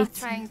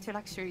европейцы.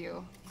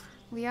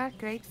 We are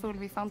grateful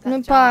we found that Ну,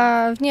 job,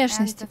 по and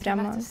внешности that we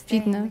прямо got to stay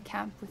in видно. the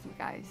camp with you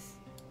guys.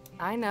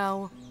 I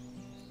know.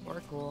 We're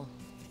cool.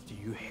 Do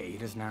you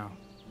hate us now?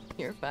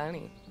 You're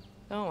funny.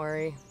 Don't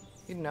worry.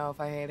 You'd know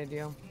if I hated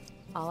you.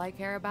 All I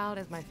care about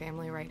is my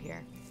family right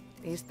here.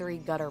 These 3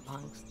 gutter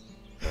punks.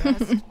 The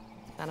rest,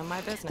 none of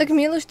my business. Так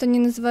мило, что они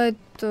называют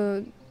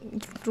друг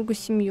друга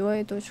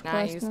семьей, это очень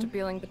Not used to классно.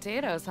 peeling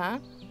potatoes, huh?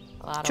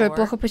 A lot Чё, я of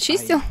плохо work.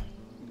 почистил? I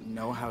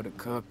know how to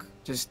cook,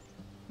 just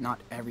not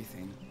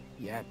everything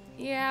yet.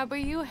 Yeah, but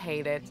you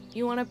hate it.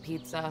 You want a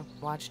pizza,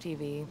 watch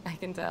TV. I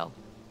can tell.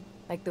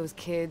 Like those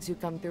kids who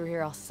come through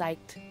here all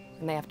psyched,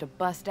 and they have to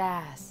bust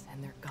ass,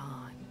 and they're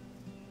gone.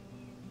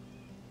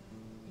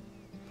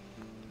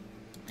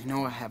 I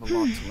know I have a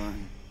lot to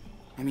learn.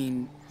 I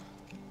mean,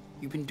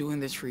 you've been doing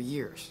this for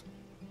years,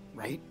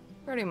 right?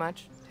 Pretty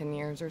much. 10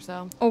 years or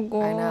so.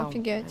 Ого, I know.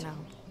 офигеть. I know.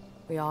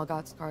 We all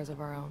got scars of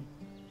our own.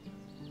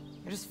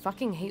 I just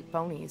fucking hate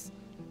phonies.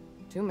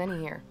 Too many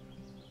here.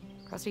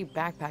 Crusty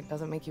backpack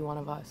doesn't make you one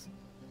of us.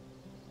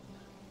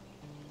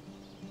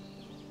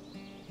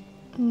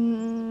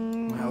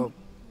 Well,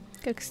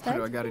 Как what стать?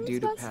 do I gotta do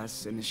to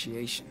pass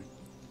initiation?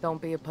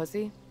 Don't be a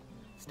pussy.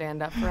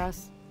 Stand up for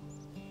us.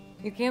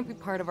 You can't be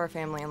part of our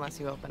family unless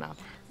you open up.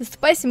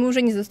 Заступайся, мы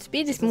уже не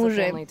заступились, This мы is a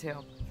уже family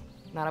too.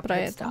 Not a про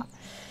pit это. stop.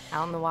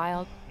 Out in the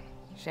wild,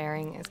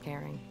 sharing is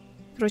caring.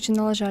 Короче,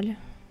 налажали.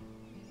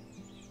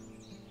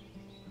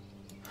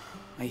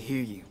 I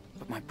hear you,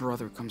 but my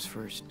brother comes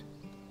first.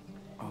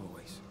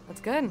 Always.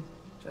 That's good.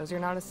 Shows you're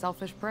not a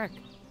selfish prick.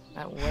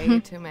 That way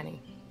too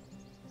many.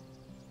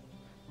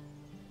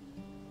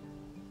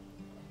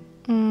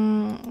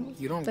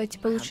 You don't Давайте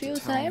have получше to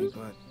tell me, узнаем.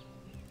 but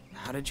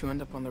how did you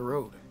end up on the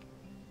road?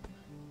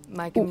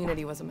 My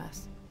community was a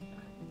mess.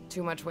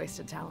 Too much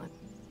wasted talent.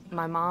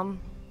 My mom,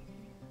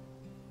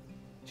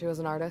 she was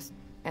an artist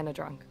and a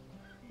drunk.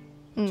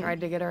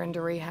 Tried to get her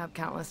into rehab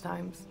countless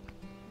times.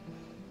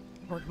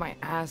 Worked my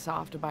ass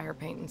off to buy her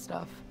paint and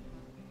stuff.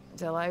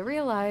 Until I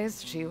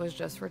realized she was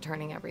just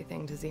returning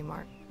everything to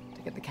Z-Mart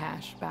to get the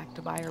cash back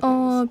to buy her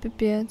О, booze.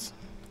 пипец.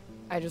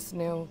 I just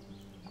knew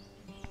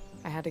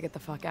I had to get the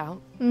fuck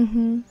out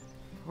Угу.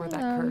 before that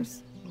Yeah.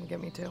 curse would get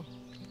me too.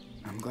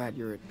 I'm glad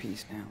you're at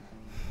peace now.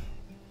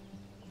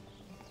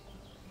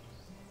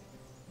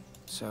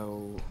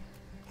 So,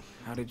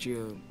 how did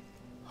you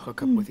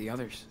hook up with the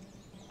others?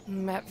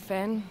 Met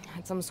Finn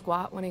at some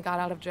squat when he got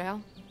out of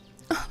jail.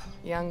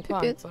 Young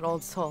punk, Пипец. but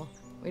old soul.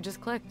 We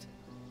just clicked.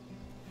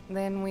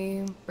 Then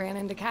we ran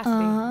into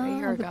Cassidy a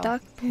year вот ago.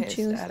 так Pissed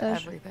получилось at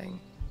даже. everything.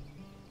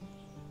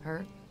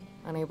 Hurt,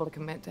 unable to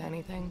commit to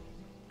anything,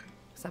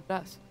 except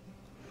us.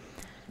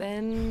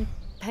 Then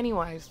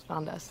Pennywise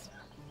found us.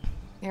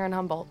 Here in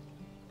Humboldt,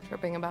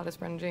 chirping about his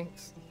friend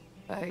Jinx.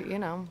 But, you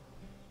know,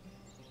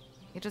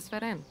 he just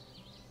fit in.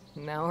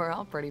 Now we're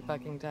all pretty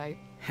fucking tight.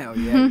 Hell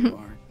yeah, you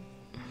are.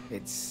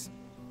 It's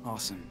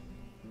awesome.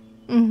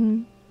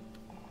 Угу.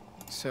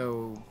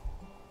 So,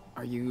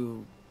 are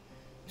you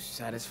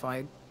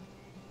satisfied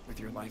with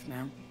your life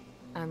now?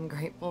 I'm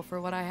grateful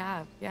for what I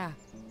have, yeah.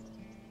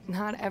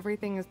 Not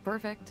everything is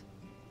perfect,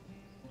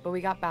 but we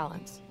got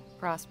balance,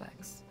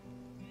 prospects.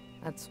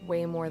 That's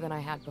way more than I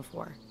had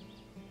before.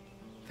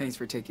 Thanks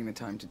for taking the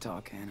time to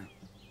talk, Hannah.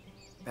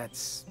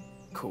 That's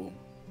cool.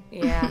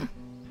 Yeah.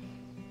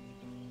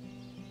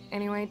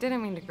 Anyway,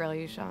 didn't mean to grill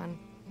you, Sean.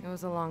 It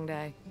was a long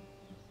day.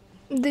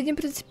 Да не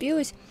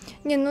прицепилась.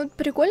 Не, ну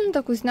прикольно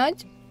так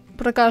узнать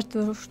про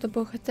каждого,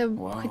 чтобы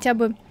хотя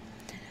бы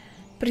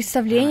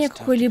представление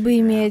какое-либо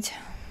иметь.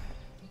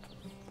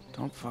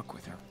 Don't fuck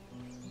with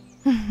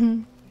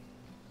her.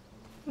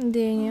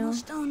 Дэниел.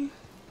 Almost done.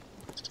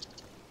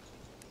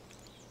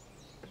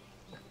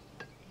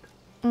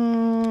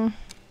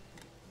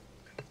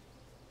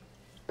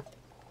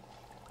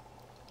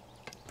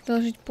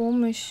 Предложить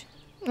помощь.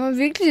 Ну,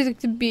 выглядит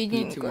как-то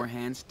Need 2 more бедненько.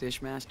 hands,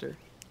 Dishmaster?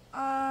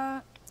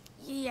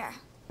 Yeah.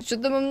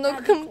 Что-то мы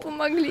много кому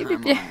помогли,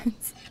 пипец.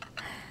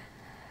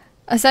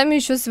 А сами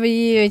еще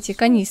свои эти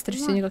канистры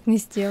все никак не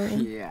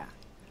сделали. Yeah.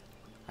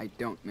 I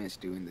don't miss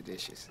doing the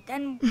dishes.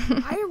 Then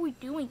why are we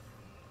doing?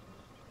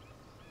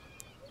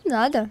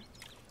 Надо.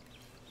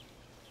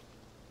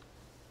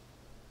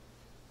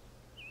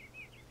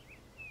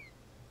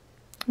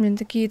 Блин,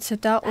 такие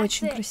цвета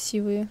очень it.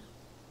 красивые.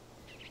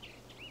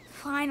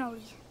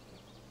 Finally.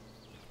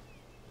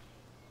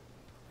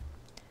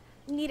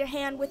 Need a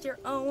hand with your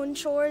own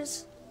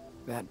chores?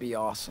 That'd be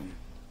awesome.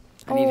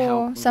 I need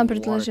help сам moving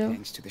water предложил.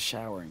 tanks to the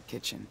shower and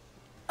kitchen.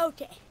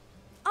 Okay.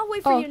 I'll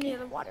wait for you Okay. near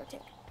the water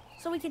tank,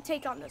 so we can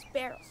take on those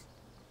barrels.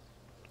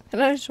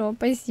 Хорошо,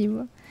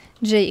 спасибо.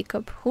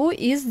 Джейкоб. Who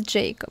is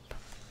Jacob?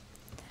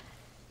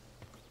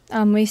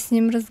 А мы с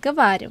ним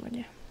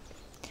разговаривали.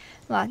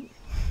 Ладно.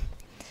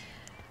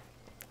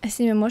 А с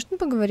ними можно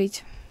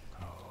поговорить?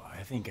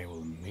 I think I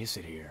will miss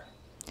it here.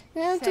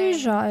 Нет,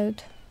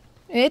 уезжают.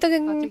 Я так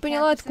не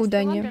поняла, откуда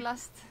они.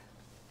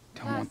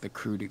 Don't want the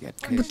crew to get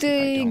Как pissed if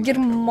I будто don't.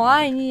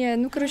 Германия,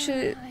 ну,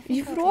 короче,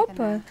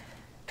 Европа.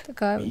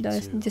 Такая, да,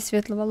 где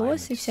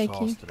светловолосые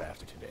всякие.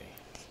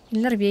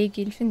 Или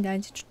Норвегия, или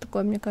Финляндия, что-то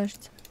такое, мне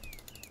кажется.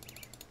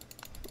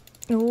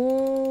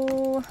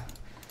 О,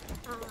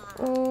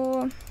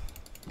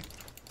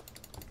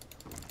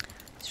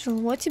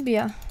 тяжело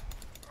тебе.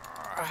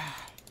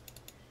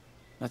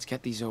 Let's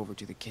get these over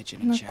to the kitchen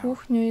and На shower.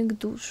 кухню и к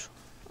душу.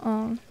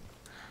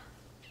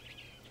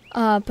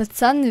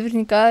 Пацан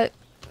наверняка,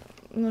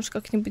 может,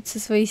 как-нибудь со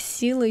своей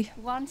силой.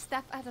 One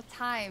step at a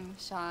time,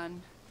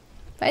 Sean.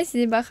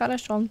 Спасибо,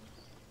 хорошо.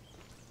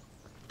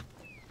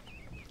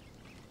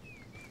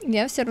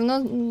 Я все равно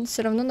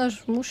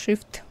нажму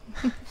shift.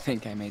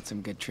 Think I made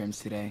some good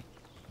trims today.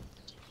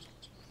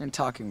 And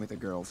talking with the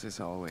girls is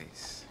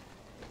always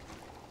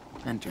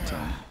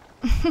entertaining.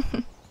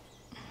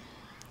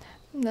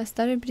 Да,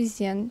 старый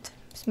презент.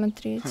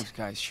 Смотреть. Those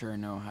guys sure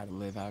know how to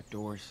live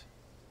outdoors.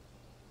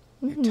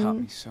 They've taught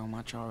me so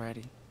much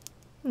already.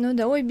 Ну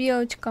да, ой,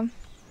 белочка.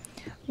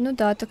 Ну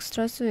да, так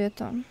сразу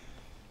это.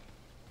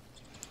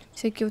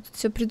 Всякие вот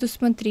все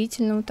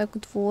предусмотрительно, вот так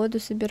вот воду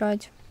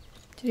собирать.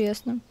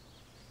 Интересно.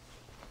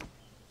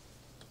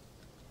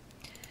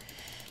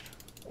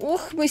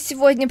 Ух, мы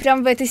сегодня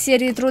прям в этой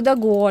серии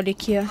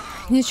трудоголики.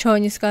 Ничего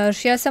не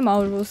скажешь, я сама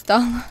уже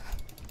устала.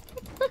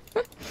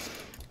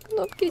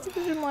 Кнопки эти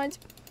нажимать.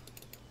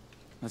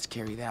 Let's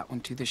carry that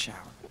one to the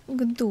shower.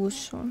 К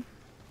душу.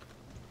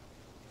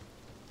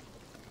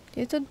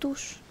 Это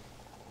душ.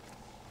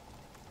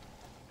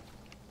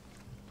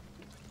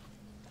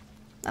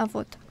 А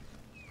вот.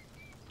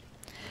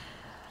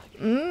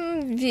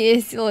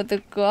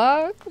 Весело-то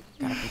как.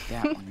 Gotta put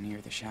that one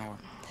near the shower.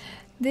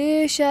 Да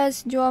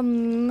сейчас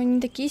идем. Мы не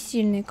такие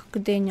сильные,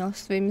 как Дэниэл,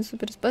 своими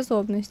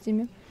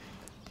суперспособностями.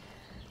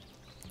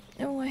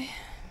 Ой.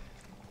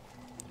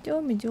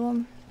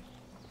 Идем.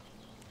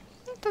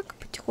 Ну так,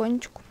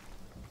 потихонечку.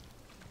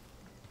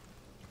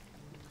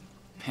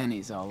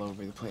 Penny's all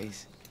over the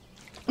place.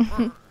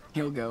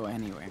 He'll go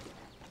anywhere.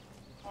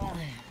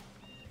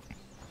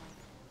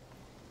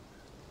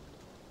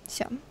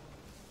 Все.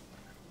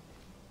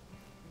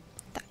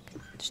 Так,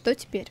 что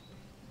теперь?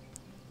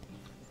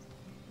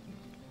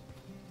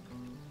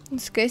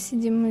 С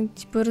Кэссиди мы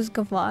типа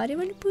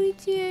разговаривали, по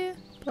идее.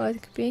 По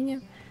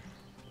копению.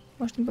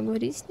 Можно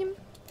поговорить с ним.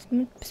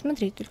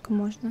 Посмотреть только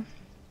можно.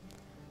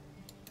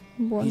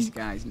 These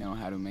guys know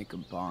how to make a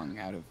bong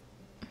out of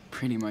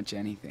pretty much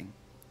anything.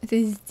 Это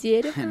из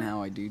дерева. And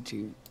now I do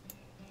too.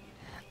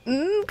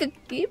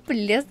 Какие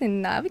полезные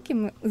навыки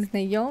мы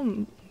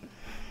узнаем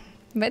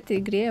в этой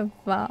игре.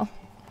 Вау.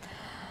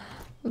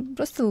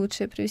 Просто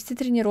лучше провести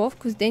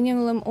тренировку с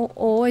Дэниелом у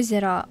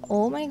озера.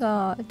 О май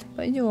гад.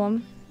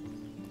 Пойдем.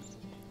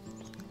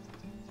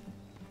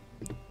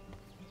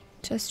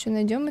 Сейчас еще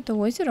найдем это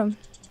озеро.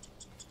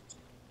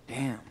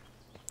 Damn.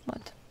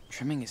 Вот.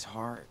 Trimming is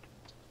hard.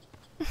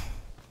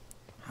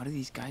 How do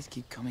these guys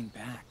keep coming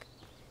back?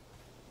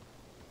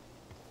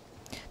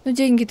 Ну,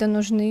 деньги-то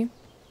нужны.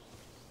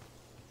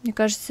 Мне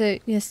кажется,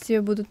 если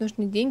тебе будут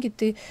нужны деньги,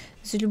 ты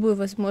за любую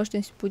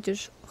возможность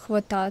будешь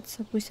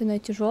хвататься. Пусть она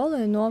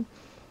тяжелая, но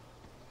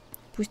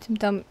пусть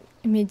там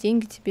иметь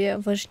деньги тебе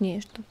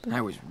важнее, чтобы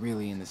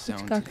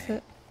хоть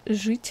как-то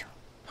жить.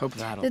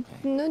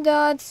 Ну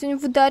да, ты сегодня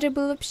в ударе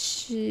был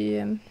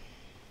вообще.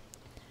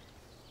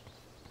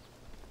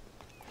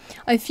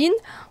 А Финн,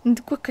 он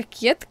такой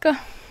кокетка.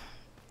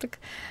 Так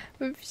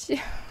вообще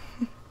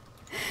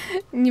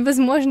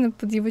невозможно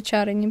под его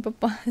чары не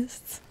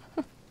попасть.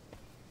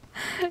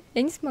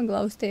 Я не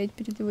смогла устоять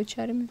перед его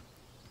чарами.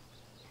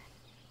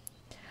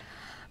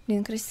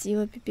 Блин,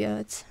 красиво,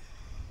 пипец.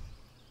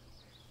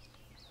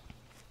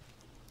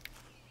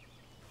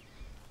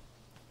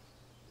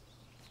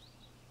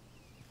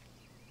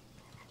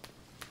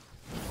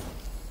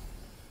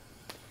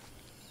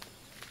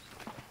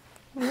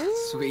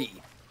 Sweet.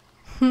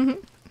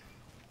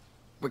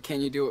 But can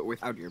you do it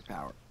without your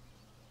power?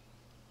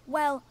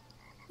 Well,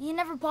 you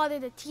never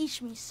bothered to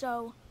teach me,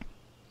 so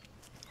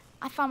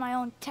I found my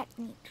own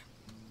technique.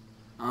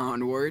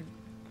 Onward.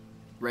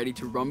 Ready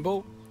to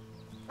rumble?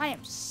 I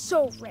am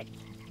so ready.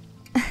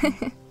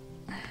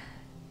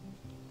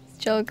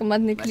 Сначала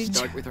командный клич. Let's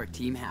start with our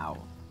team howl.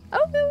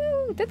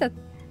 Вот этот.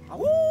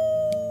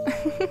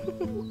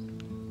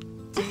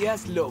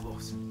 Dias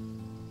Lobos.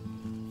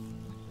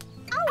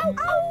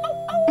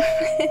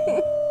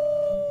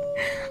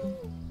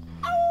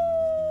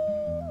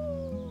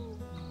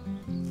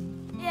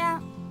 Yeah,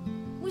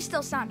 we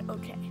still sound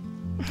okay.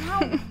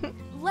 Now,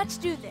 let's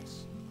do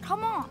this.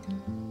 Come on.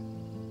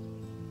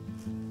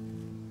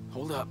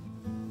 Hold up.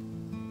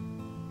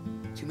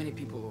 Too many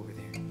people over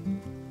there.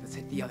 Let's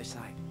hit the other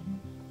side.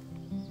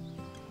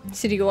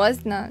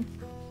 Серьезно?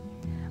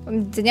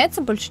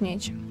 Заняться больше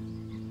нечем.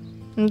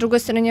 На другой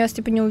стороне вас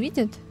типа не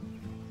увидят.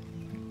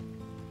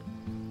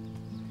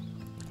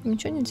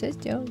 Ничего нельзя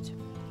сделать.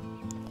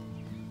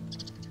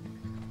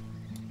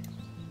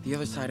 The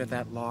other side of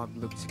that log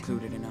looked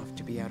secluded enough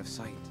to be out of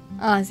sight.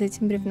 А, за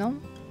этим бревном?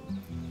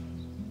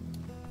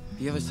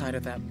 The other side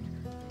of that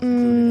secluded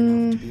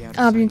enough to be out of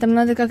sight. Блин, там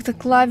надо как-то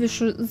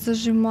клавишу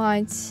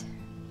зажимать.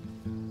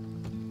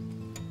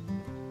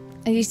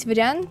 А есть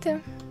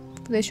варианты,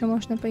 куда еще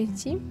можно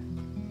пойти?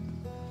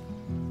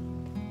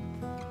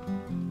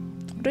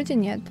 Вроде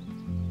нет.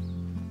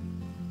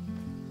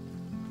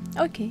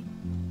 Окей.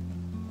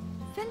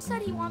 Finn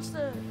said he wants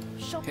to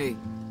show. Hey,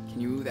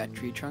 can you move that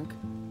tree trunk?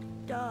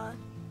 Duh.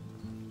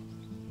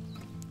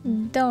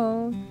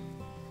 Да.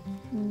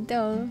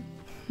 Да.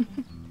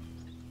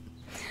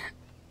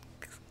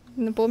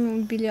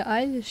 Напомнил Билли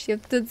Айлиш. И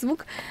вот этот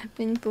звук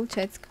мне не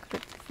получается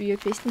как в ее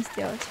песне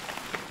сделать.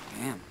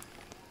 Damn.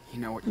 You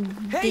know what?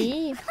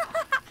 Hey!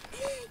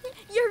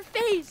 Your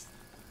face!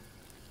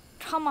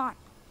 Come on.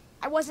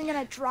 I wasn't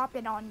gonna drop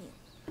it on you.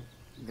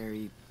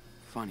 Very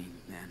funny,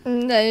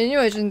 man. Да, не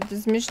очень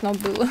смешно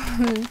было.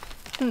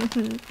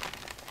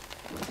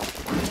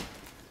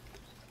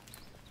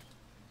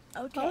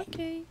 Okay.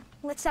 Окей.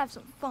 Let's have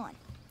some fun.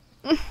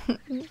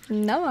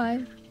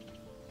 Давай.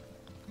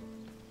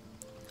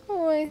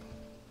 Ой.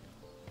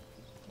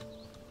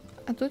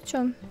 А тут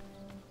что?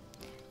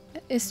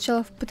 Я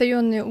сначала в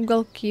потаенные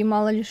уголки,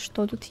 мало ли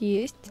что тут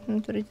есть. Но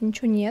вроде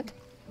ничего нет.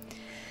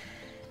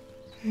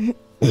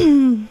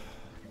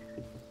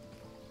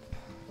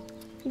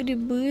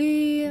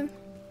 Грибы,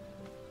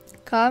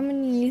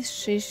 камни и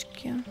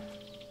шишки.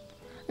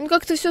 Ну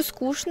как-то все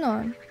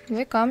скучно.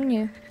 Давай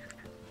камни.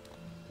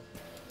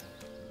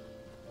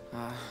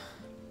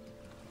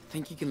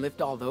 Think you can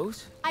lift all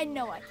those? I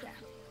know I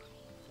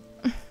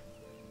can.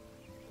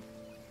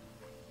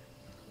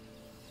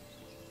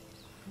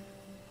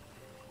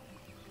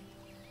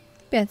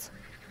 Пять.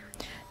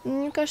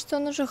 Мне кажется,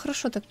 он уже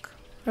хорошо так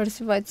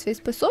развивает свои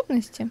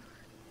способности.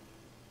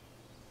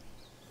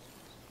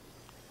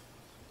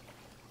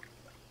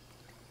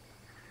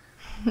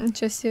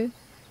 Ничего себе.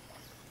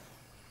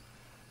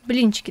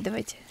 Блинчики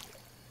давайте.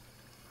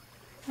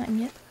 А,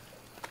 нет.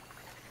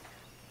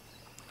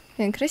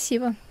 Блин,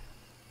 красиво.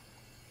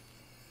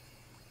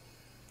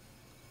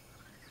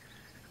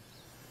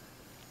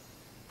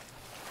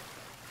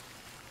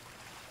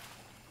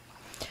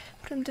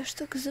 Прям даже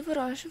так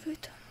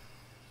завораживает.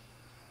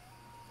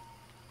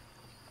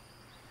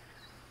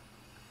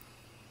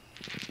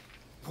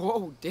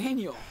 Whoa,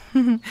 Daniel.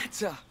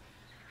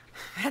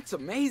 That's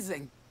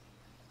amazing.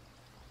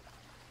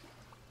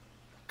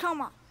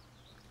 Come on.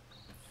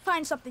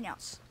 Find something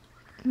else.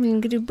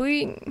 Блин,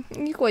 грибы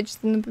не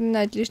хочется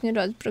напоминать лишний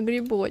раз про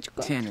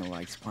грибочка. Daniel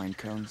likes pine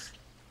cones.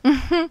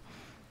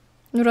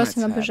 Ну, раз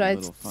он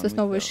обожает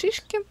сосновые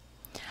шишки,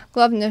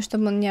 главное,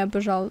 чтобы он не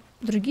обожал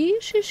другие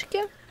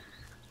шишки.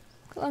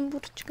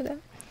 Каламбурчик, да.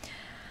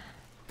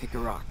 Pick a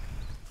rock.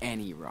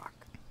 Any rock.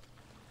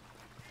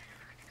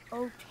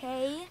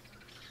 Okay.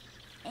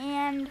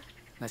 And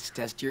Let's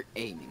test your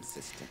aiming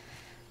system.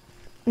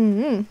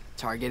 Mm-hmm.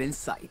 Target in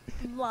sight.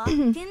 locked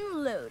and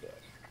loaded.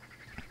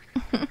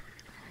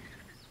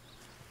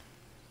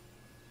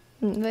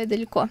 Давай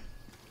далеко.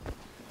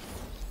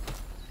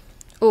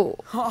 О.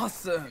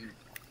 Awesome.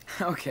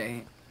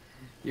 Okay.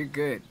 You're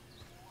good.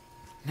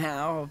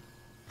 Now,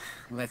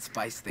 let's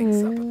spice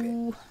things up a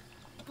bit.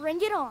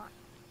 Bring it on.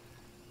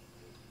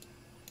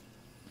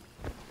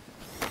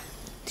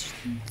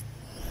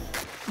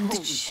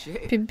 Holy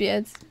shit.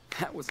 Пипец.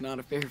 That was not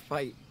a fair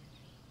fight.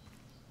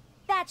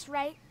 That's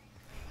right.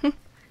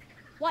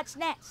 What's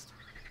next?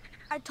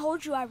 I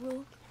told you I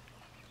ruled.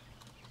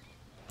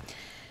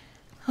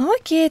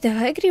 Окей,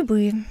 давай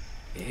грибы.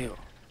 Ew.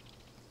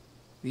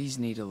 These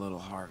need a little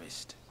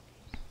harvest.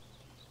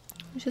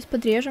 Сейчас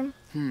подрежем.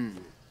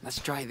 Let's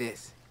try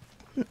this.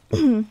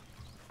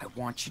 I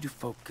want you to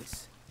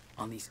focus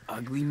on these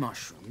ugly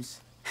mushrooms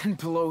and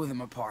blow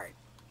them apart.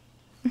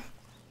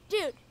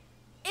 Dude,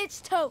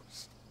 it's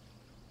toast.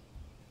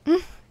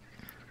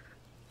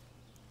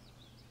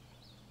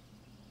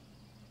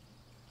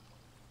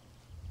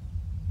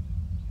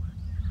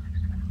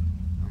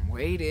 I'm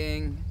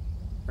waiting.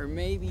 Or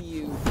maybe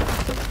you...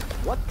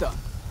 What the?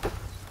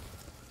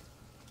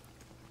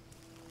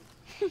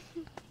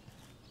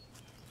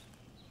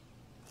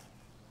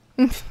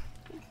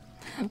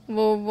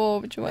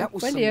 Воу-воу, чувак, That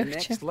was some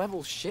полегче. next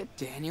level shit,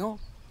 Daniel.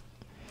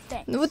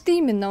 Thanks. Ну вот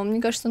именно,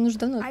 мне кажется, он уже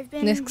давно I've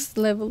been- next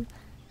level.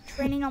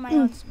 Training on my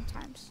own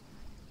sometimes.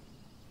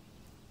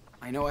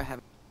 I know I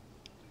have...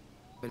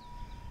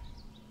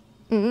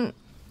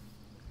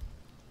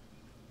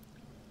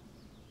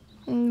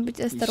 Быть You still have to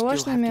be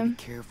осторожными.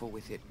 careful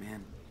with it,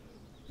 man.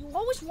 You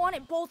always want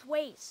it both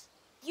ways.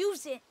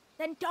 Use it,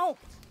 then don't.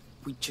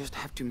 We just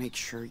have to make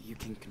sure you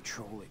can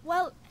control it.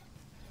 Well,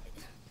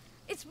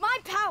 it's my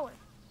power,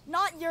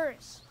 not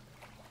yours.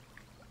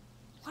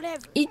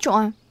 Whatever. И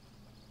чё?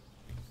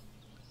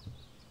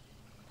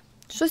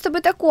 Что с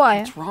тобой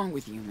такое? What's wrong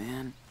with you,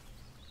 man?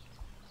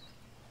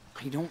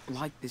 I don't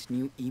like this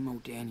new emo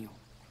Daniel.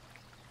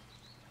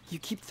 You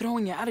keep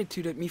throwing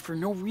attitude at me for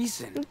no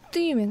reason. Вот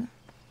именно.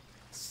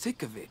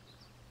 Sick of it.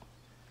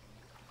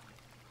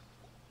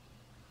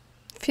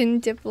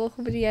 Фильм тебе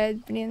плохо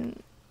влияет, блин.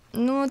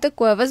 Ну,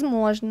 такое,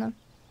 возможно.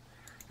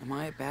 Am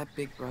I a bad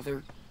big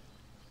brother?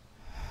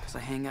 Because I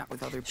hang out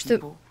with other Что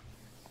people?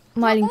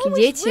 маленькие Always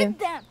дети. with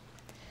them.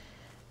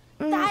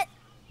 That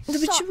Да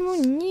почему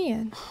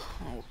нет?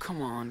 Oh,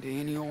 come on,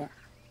 Daniel.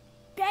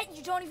 Bet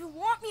you don't even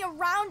want me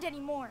around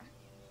anymore.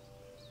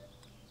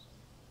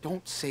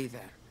 Don't say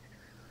that.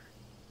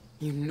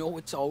 You know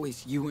it's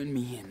always you and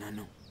me, and I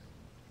know.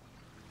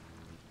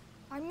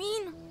 I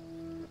mean,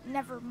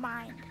 never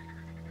mind.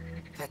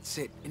 That's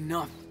it.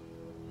 Enough.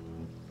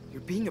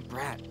 You're being a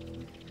brat.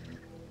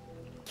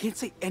 Can't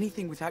say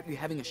anything without you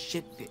having a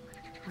shit fit.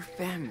 We're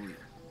family.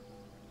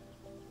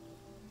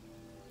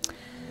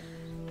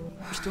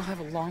 We still have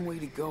a long way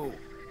to go.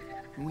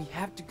 And we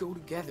have to go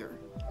together.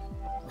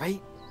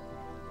 Right?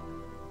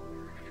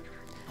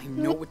 I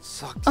know it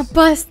sucks.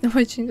 Опасно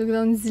очень,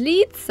 когда он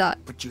злится.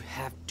 But you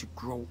have to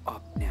grow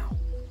up now.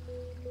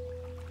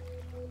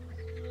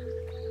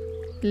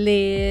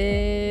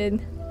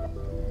 Блин.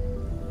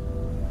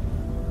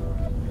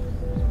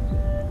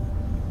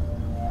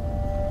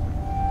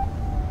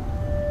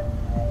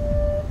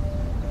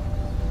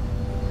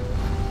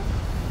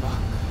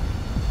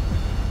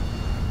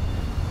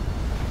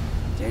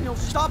 Daniel,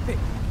 stop it.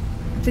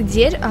 Это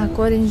дерево,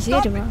 корень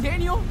дерева.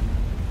 Daniel.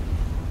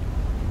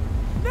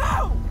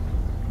 No.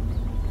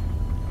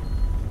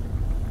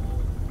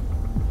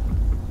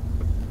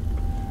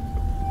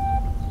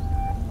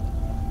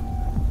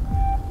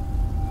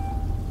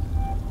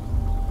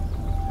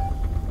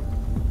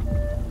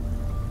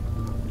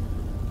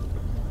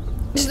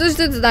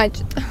 Что это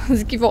значит?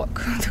 Закивок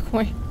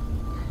такой.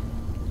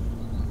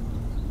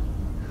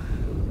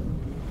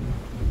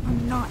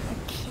 I'm not a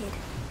kid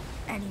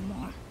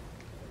anymore.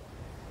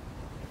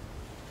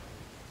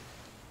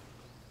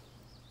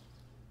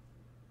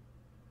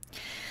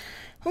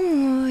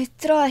 Ой,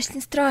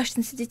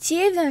 страшно за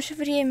детей в наше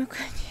время,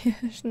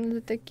 конечно,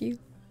 за таких.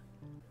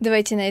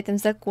 Давайте на этом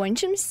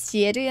закончим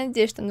серию. Я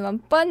надеюсь, что она вам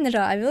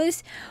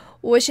понравилась.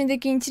 Очень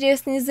такие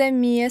интересные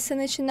замесы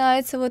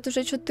начинаются. Вот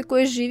уже что-то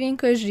такое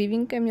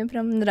живенькое. Мне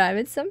прям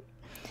нравится.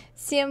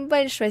 Всем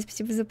большое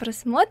спасибо за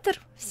просмотр.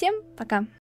 Всем пока.